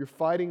 you're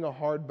fighting a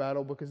hard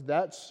battle because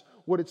that's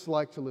what it's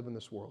like to live in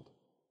this world.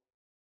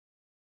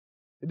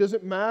 It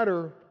doesn't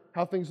matter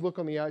how things look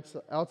on the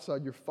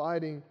outside. You're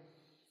fighting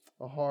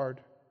a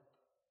hard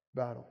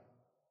battle.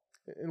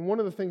 And one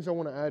of the things I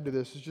want to add to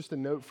this is just a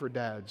note for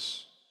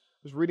dads.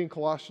 I was reading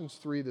Colossians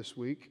 3 this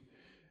week,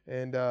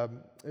 and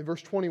in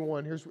verse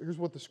 21, here's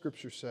what the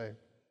scriptures say.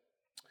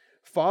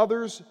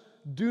 Fathers,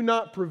 do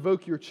not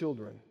provoke your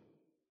children,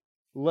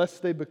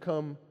 lest they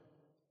become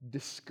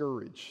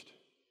discouraged.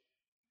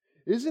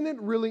 Isn't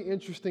it really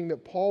interesting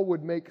that Paul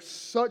would make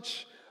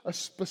such a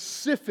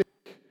specific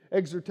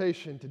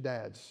exhortation to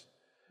dads?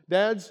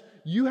 Dads,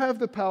 you have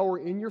the power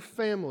in your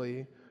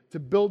family to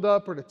build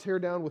up or to tear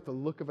down with the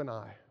look of an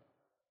eye.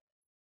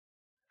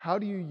 How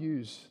do you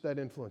use that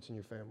influence in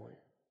your family?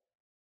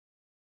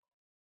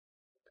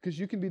 Because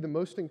you can be the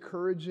most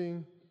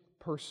encouraging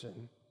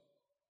person.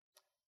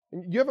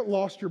 And you haven't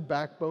lost your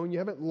backbone. You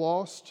haven't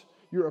lost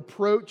your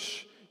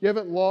approach. You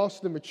haven't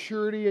lost the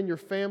maturity in your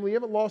family. You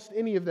haven't lost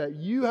any of that.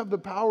 You have the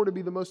power to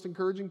be the most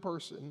encouraging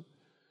person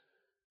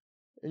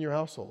in your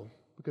household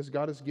because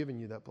God has given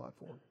you that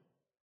platform.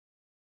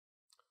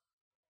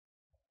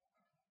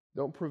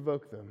 Don't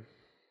provoke them.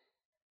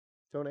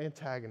 Don't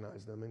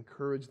antagonize them.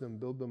 Encourage them,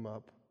 build them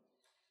up,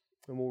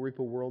 and we'll reap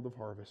a world of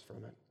harvest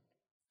from it.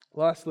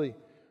 Lastly,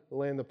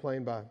 we'll land the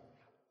plane by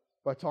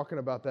talking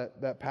about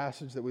that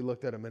passage that we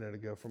looked at a minute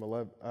ago from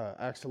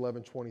Acts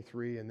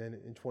 11:23 and then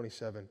in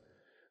 27.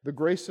 The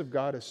grace of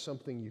God is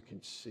something you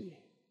can see.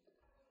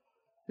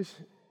 This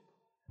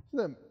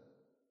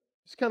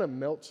kind of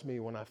melts me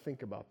when I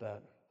think about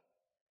that.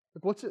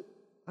 Like, what's it?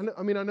 I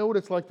know what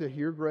it's like to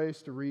hear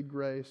grace, to read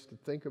grace, to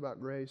think about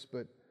grace,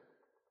 but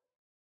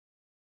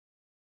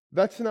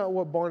that's not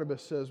what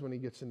Barnabas says when he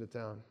gets into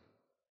town.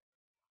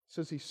 He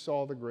says he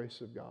saw the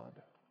grace of God.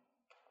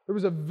 There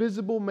was a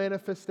visible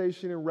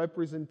manifestation and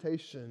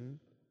representation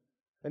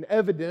and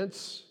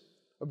evidence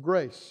of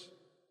grace.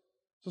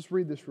 Let's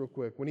read this real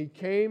quick. When he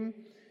came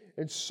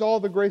and saw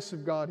the grace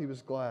of God, he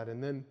was glad.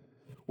 And then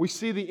we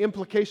see the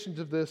implications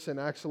of this in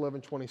Acts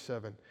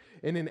 11:27.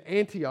 And in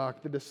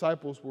Antioch, the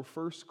disciples were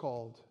first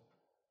called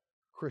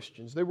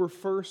Christians. They were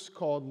first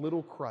called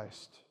Little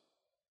Christ.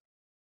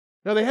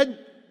 Now,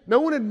 no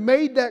one had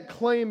made that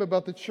claim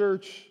about the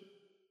church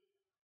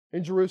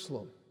in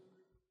Jerusalem.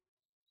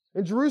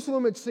 In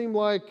Jerusalem, it seemed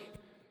like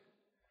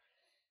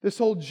this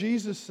whole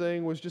Jesus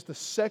thing was just a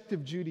sect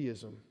of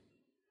Judaism.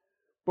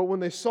 But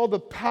when they saw the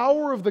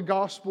power of the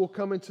gospel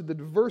come into the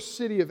diverse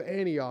city of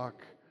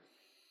Antioch,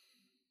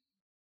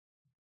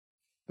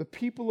 the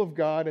people of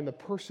God and the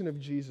person of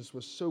Jesus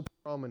was so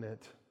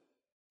prominent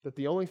that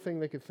the only thing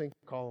they could think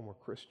to call them were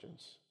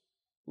Christians.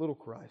 Little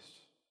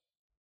Christ.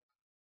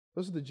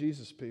 Those are the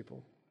Jesus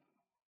people.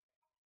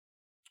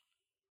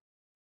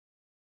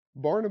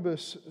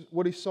 Barnabas,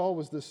 what he saw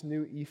was this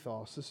new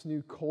ethos, this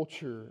new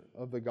culture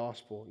of the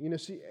gospel.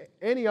 See,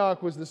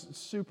 Antioch was this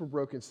super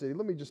broken city.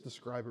 Let me just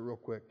describe it real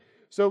quick.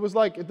 So it was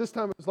like, at this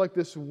time, it was like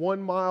this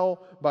 1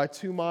 mile by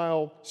 2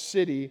 mile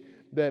city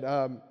that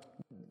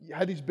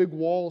had these big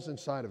walls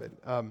inside of it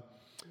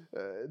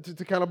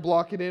to kind of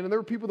block it in. And there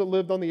were people that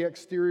lived on the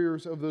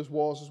exteriors of those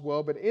walls as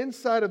well. But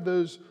inside of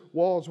those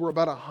walls were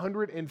about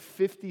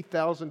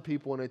 150,000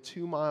 people in a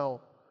 2 mile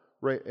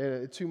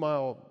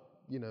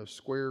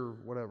square,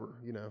 whatever,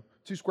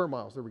 2 square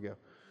miles. There we go.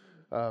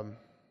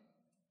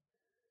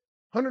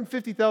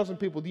 150,000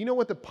 people. Do you know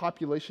what the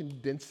population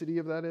density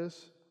of that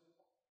is?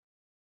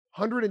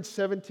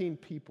 117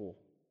 people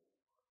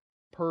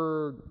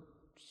per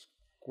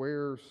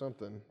square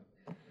something.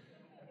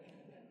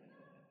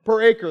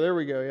 Per acre. There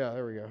we go. Yeah,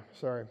 there we go.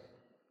 Sorry.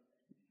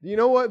 Do you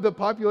know what the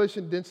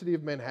population density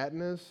of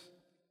Manhattan is?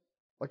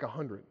 Like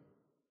 100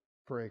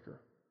 per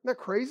acre. Isn't that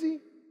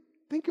crazy?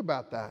 Think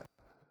about that.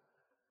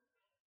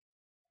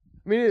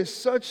 I mean, it is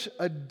such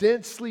a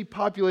densely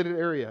populated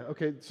area.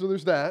 Okay, so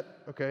there's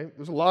that. Okay,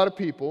 there's a lot of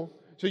people.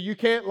 So you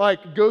can't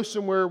go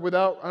somewhere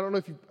without. I don't know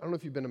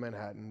if you've been to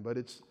Manhattan, but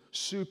it's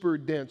super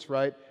dense,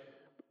 right?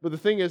 But the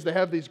thing is, they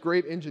have these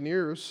great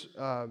engineers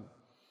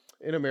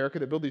in America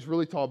that build these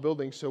really tall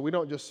buildings. So we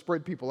don't just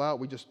spread people out.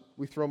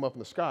 We throw them up in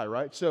the sky,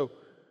 right? So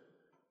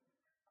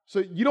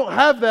you don't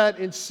have that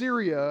in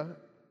Syria,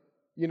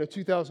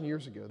 2,000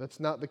 years ago. That's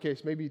not the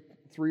case. Maybe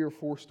 3 or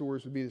 4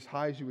 stories would be as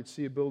high as you would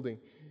see a building.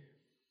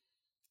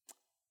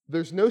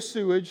 There's no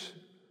sewage,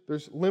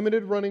 there's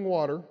limited running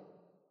water,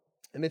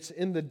 and it's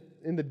in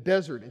the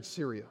desert in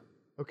Syria,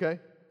 okay?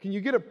 Can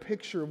you get a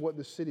picture of what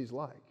the city's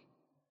like?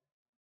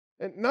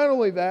 And not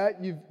only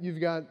that,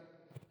 you've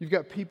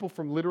got people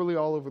from literally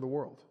all over the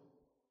world.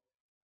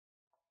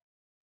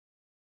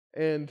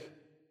 And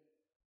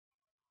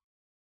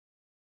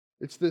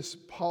it's this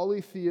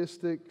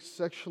polytheistic,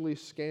 sexually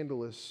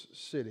scandalous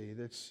city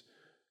that's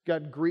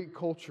got Greek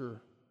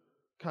culture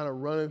kind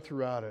of running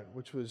throughout it,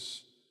 which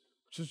was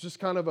just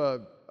kind of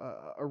a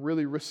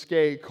really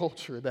risque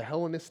culture, the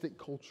Hellenistic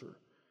culture.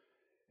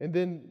 And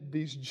then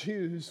these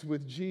Jews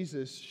with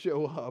Jesus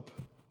show up,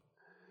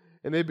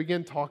 and they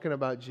begin talking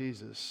about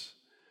Jesus.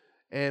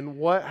 And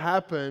what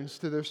happens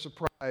to their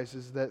surprise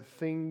is that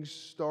things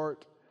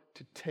start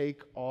to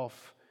take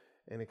off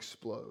and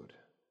explode.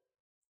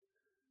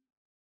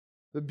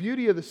 The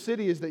beauty of the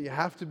city is that you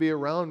have to be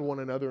around one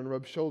another and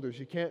rub shoulders.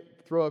 You can't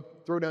throw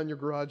down your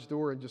garage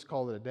door and just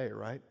call it a day,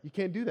 right? You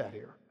can't do that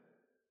here.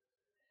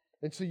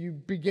 And so you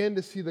begin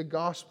to see the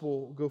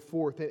gospel go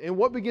forth. And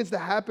what begins to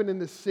happen in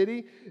this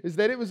city is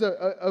that it was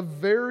a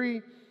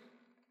very,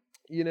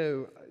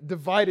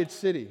 divided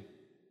city.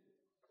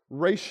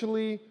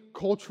 Racially,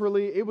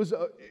 culturally, it was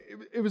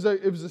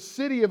a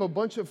city of a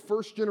bunch of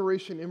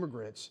first-generation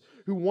immigrants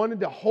who wanted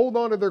to hold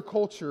on to their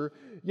culture,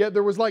 yet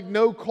there was like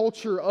no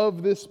culture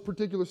of this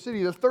particular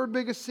city, the third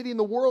biggest city in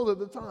the world at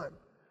the time.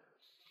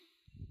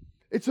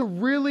 It's a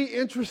really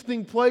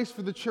interesting place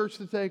for the church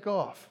to take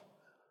off.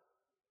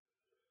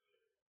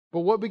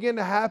 But what began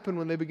to happen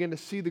when they began to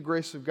see the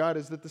grace of God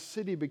is that the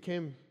city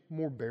became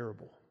more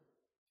bearable.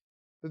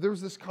 That there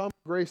was this common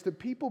grace, that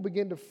people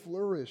began to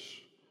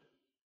flourish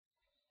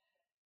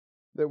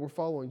that were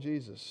following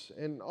Jesus.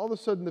 And all of a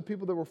sudden, the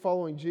people that were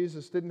following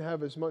Jesus didn't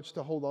have as much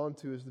to hold on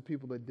to as the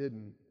people that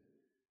didn't.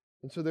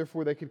 And so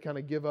therefore, they could kind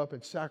of give up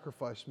and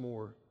sacrifice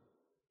more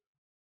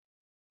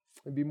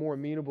and be more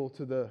amenable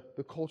to the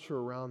culture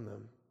around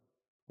them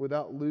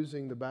without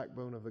losing the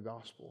backbone of the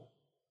gospel.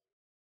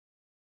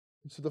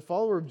 And so the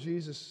follower of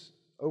Jesus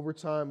over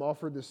time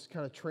offered this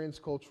kind of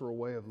transcultural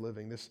way of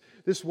living,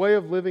 this way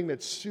of living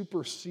that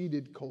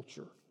superseded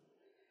culture.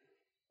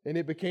 And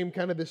it became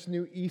kind of this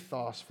new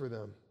ethos for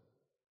them.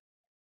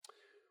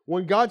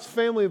 When God's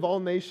family of all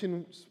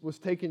nations was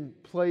taking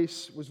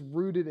place, was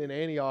rooted in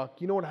Antioch,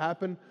 you know what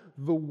happened?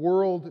 The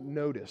world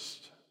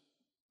noticed.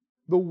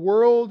 The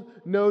world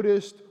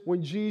noticed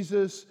when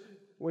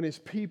his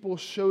people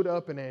showed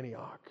up in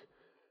Antioch.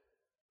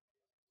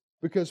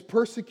 Because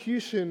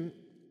persecution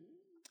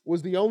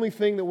was the only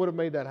thing that would have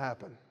made that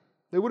happen.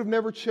 They would have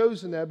never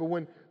chosen that, but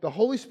when the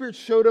Holy Spirit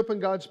showed up in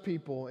God's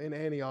people in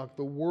Antioch,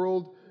 the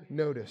world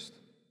noticed.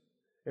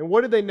 And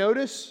what did they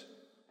notice?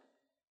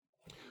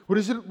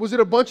 Was it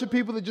a bunch of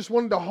people that just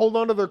wanted to hold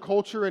on to their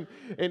culture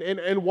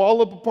and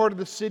wall up a part of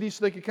the city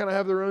so they could kind of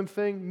have their own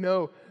thing?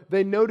 No,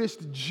 they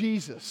noticed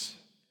Jesus.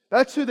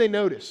 That's who they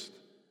noticed.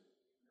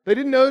 They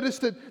didn't notice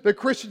that the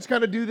Christians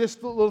kind of do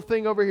this little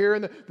thing over here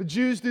and the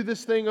Jews do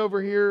this thing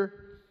over here.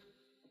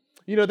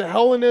 The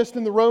Hellenists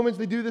and the Romans,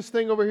 they do this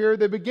thing over here.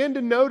 They began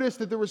to notice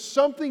that there was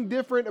something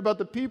different about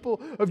the people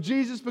of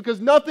Jesus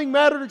because nothing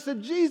mattered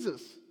except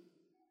Jesus.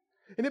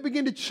 And it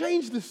began to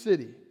change the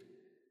city.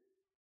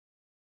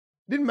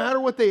 It didn't matter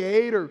what they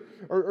ate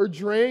or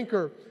drank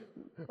or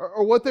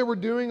what they were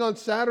doing on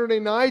Saturday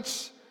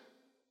nights.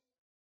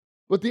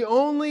 But the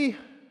only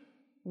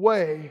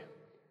way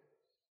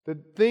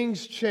that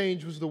things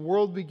changed was the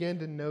world began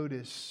to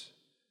notice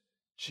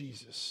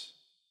Jesus.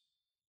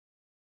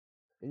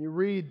 And you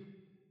read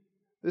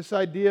this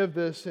idea of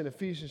this in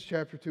Ephesians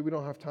chapter 2. We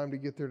don't have time to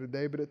get there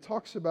today, but it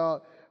talks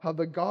about how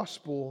the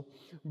gospel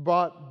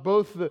brought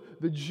both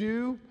the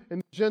Jew and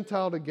the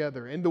Gentile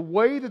together. And the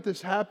way that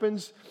this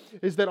happens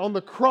is that on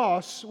the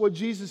cross, what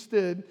Jesus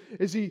did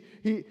is he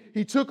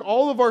took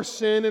all of our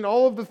sin and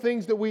all of the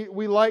things that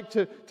we like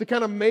to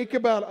kind of make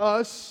about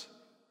us,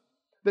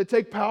 that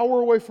take power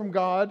away from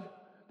God,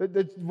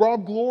 that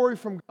rob glory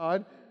from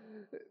God,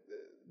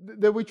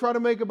 that we try to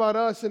make about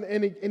us,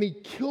 and he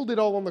killed it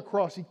all on the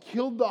cross. He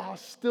killed the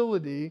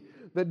hostility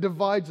that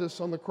divides us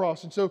on the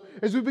cross. And so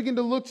as we begin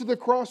to look to the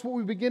cross, what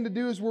we begin to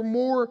do is we're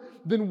more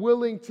than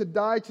willing to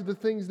die to the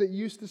things that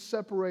used to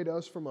separate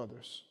us from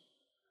others.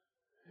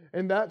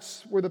 And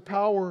that's where the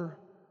power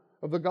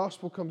of the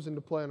gospel comes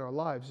into play in our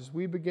lives, as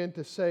we begin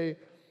to say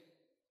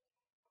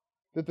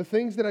that the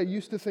things that I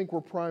used to think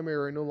were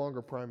primary are no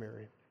longer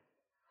primary.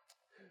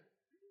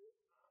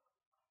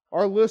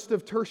 Our list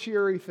of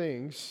tertiary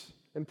things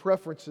and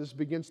preferences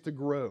begins to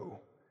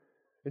grow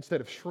instead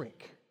of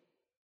shrink.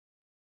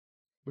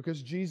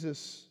 Because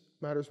Jesus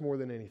matters more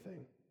than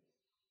anything.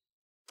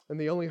 And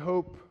the only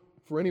hope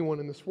for anyone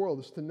in this world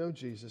is to know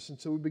Jesus. And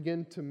so we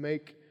begin to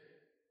make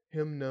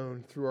Him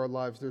known through our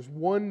lives. There's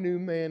one new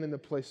man in the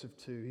place of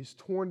two. He's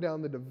torn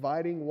down the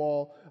dividing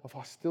wall of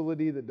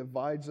hostility that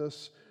divides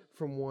us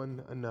from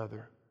one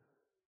another.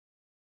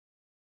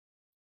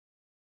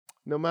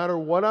 No matter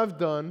what I've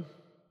done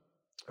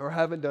or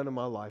haven't done in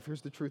my life,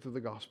 here's the truth of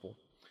the gospel.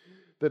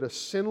 That a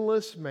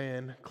sinless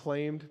man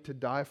claimed to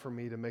die for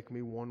me to make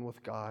me one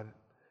with God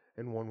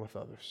and one with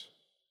others.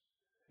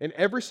 And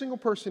every single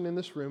person in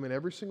this room and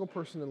every single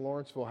person in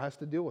Lawrenceville has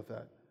to deal with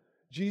that.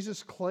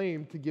 Jesus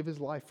claimed to give His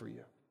life for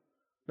you.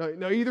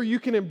 Now either you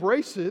can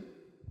embrace it,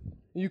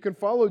 and you can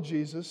follow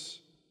Jesus,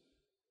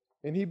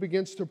 and He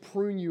begins to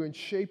prune you and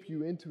shape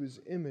you into His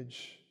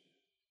image,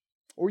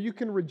 or you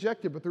can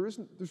reject it, but there's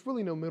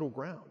really no middle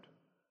ground.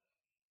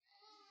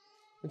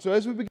 And so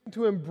as we begin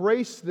to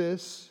embrace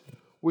this,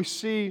 we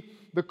see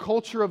the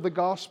culture of the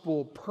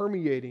gospel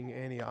permeating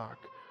Antioch,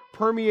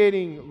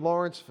 permeating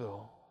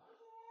Lawrenceville,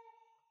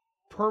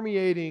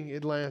 permeating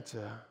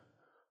Atlanta,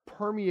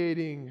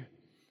 permeating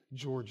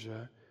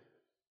Georgia.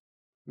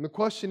 And the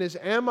question is,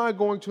 am I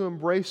going to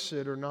embrace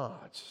it or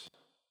not?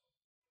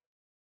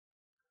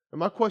 And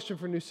my question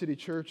for New City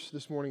Church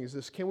this morning is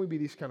this: can we be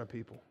these kind of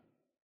people?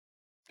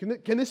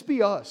 Can this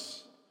be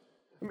us?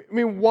 I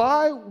mean,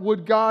 why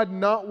would God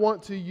not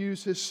want to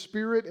use His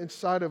Spirit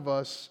inside of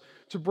us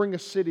to bring a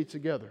city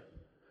together,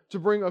 to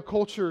bring a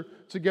culture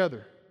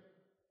together?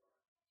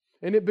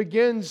 And it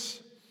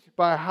begins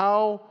by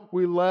how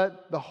we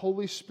let the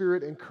Holy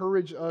Spirit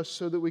encourage us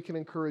so that we can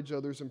encourage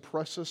others and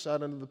press us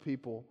out into the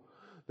people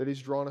that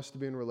He's drawn us to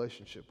be in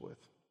relationship with.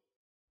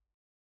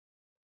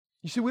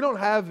 You see,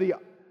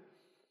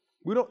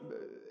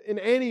 in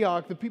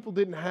Antioch, the people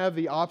didn't have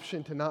the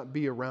option to not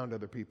be around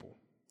other people.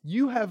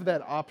 You have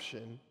that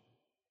option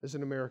as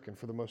an American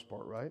for the most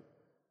part, right?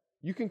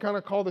 You can kind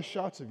of call the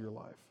shots of your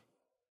life.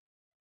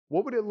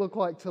 What would it look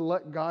like to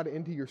let God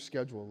into your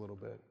schedule a little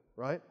bit,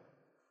 right?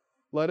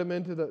 Let Him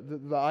into the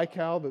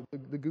iCal,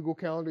 the Google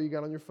Calendar you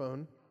got on your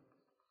phone,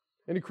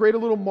 and to create a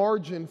little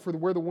margin for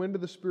where the wind of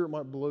the Spirit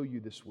might blow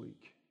you this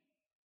week.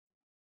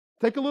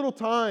 Take a little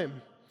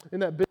time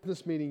in that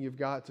business meeting you've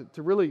got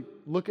to really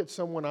look at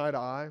someone eye to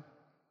eye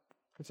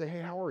and say,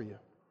 hey, how are you?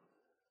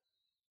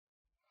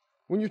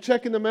 When you're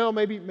checking the mail,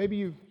 maybe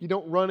you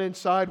don't run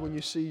inside when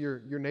you see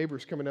your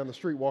neighbors coming down the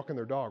street walking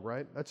their dog,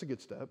 right? That's a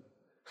good step.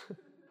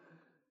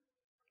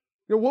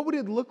 What would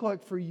it look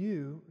like for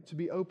you to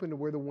be open to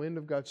where the wind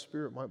of God's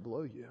Spirit might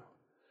blow you?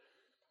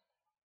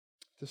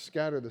 To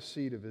scatter the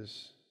seed of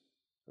His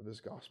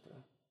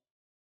gospel.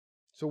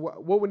 So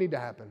what would need to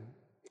happen?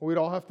 We'd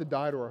all have to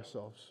die to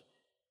ourselves.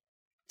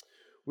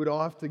 We'd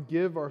all have to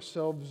give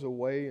ourselves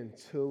away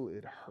until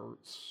it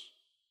hurts.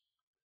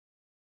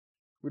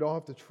 We'd all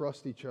have to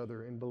trust each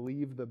other and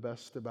believe the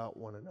best about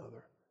one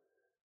another.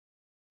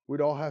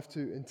 We'd all have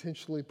to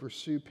intentionally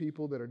pursue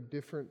people that are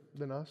different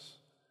than us.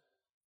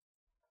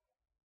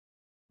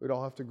 We'd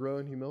all have to grow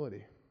in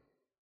humility.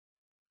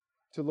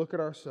 To look at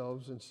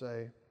ourselves and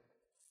say,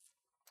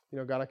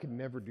 God, I could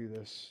never do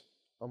this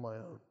on my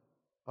own.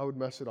 I would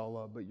mess it all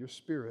up, but your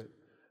Spirit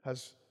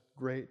has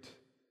great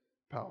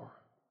power.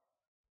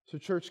 So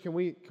church, can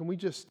we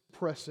just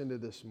press into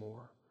this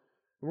more?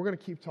 And we're going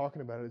to keep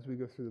talking about it as we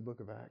go through the book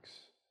of Acts.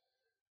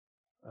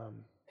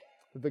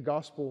 That the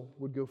gospel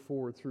would go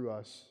forward through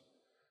us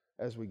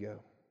as we go.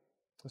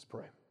 Let's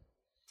pray.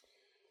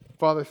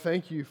 Father,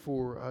 thank you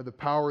for the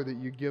power that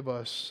you give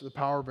us, the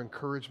power of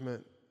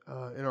encouragement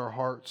in our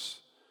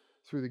hearts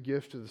through the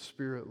gift of the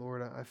Spirit,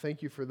 Lord. I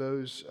thank you for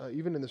those,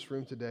 even in this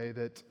room today,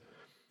 that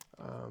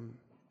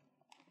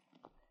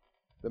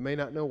may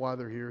not know why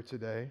they're here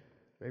today.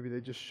 Maybe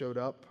they just showed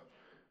up.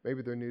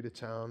 Maybe they're new to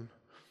town.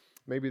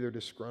 Maybe they're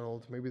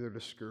disgruntled. Maybe they're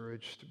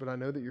discouraged. But I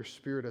know that your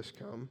Spirit has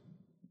come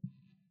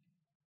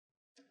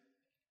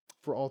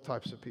for all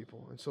types of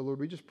people. And so, Lord,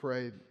 we just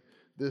pray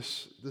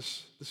this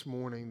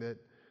morning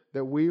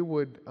that we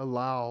would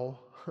allow,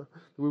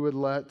 we would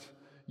let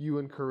you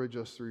encourage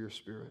us through your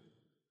Spirit.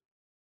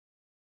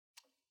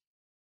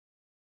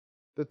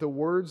 That the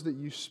words that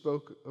you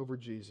spoke over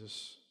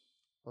Jesus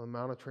on the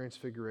Mount of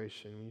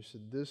Transfiguration, when you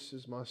said, "This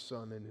is my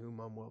Son in whom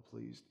I'm well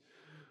pleased,"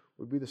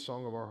 would be the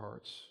song of our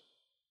hearts.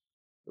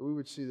 That we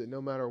would see that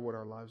no matter what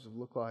our lives have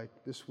looked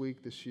like this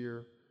week, this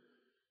year,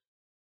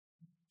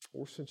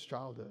 or since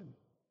childhood,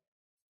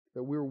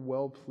 that we're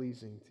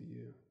well-pleasing to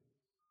you.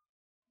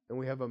 And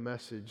we have a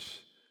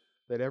message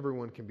that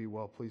everyone can be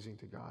well-pleasing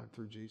to God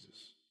through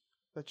Jesus.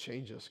 That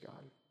change us,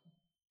 God.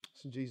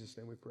 It's in Jesus'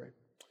 name we pray.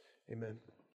 Amen.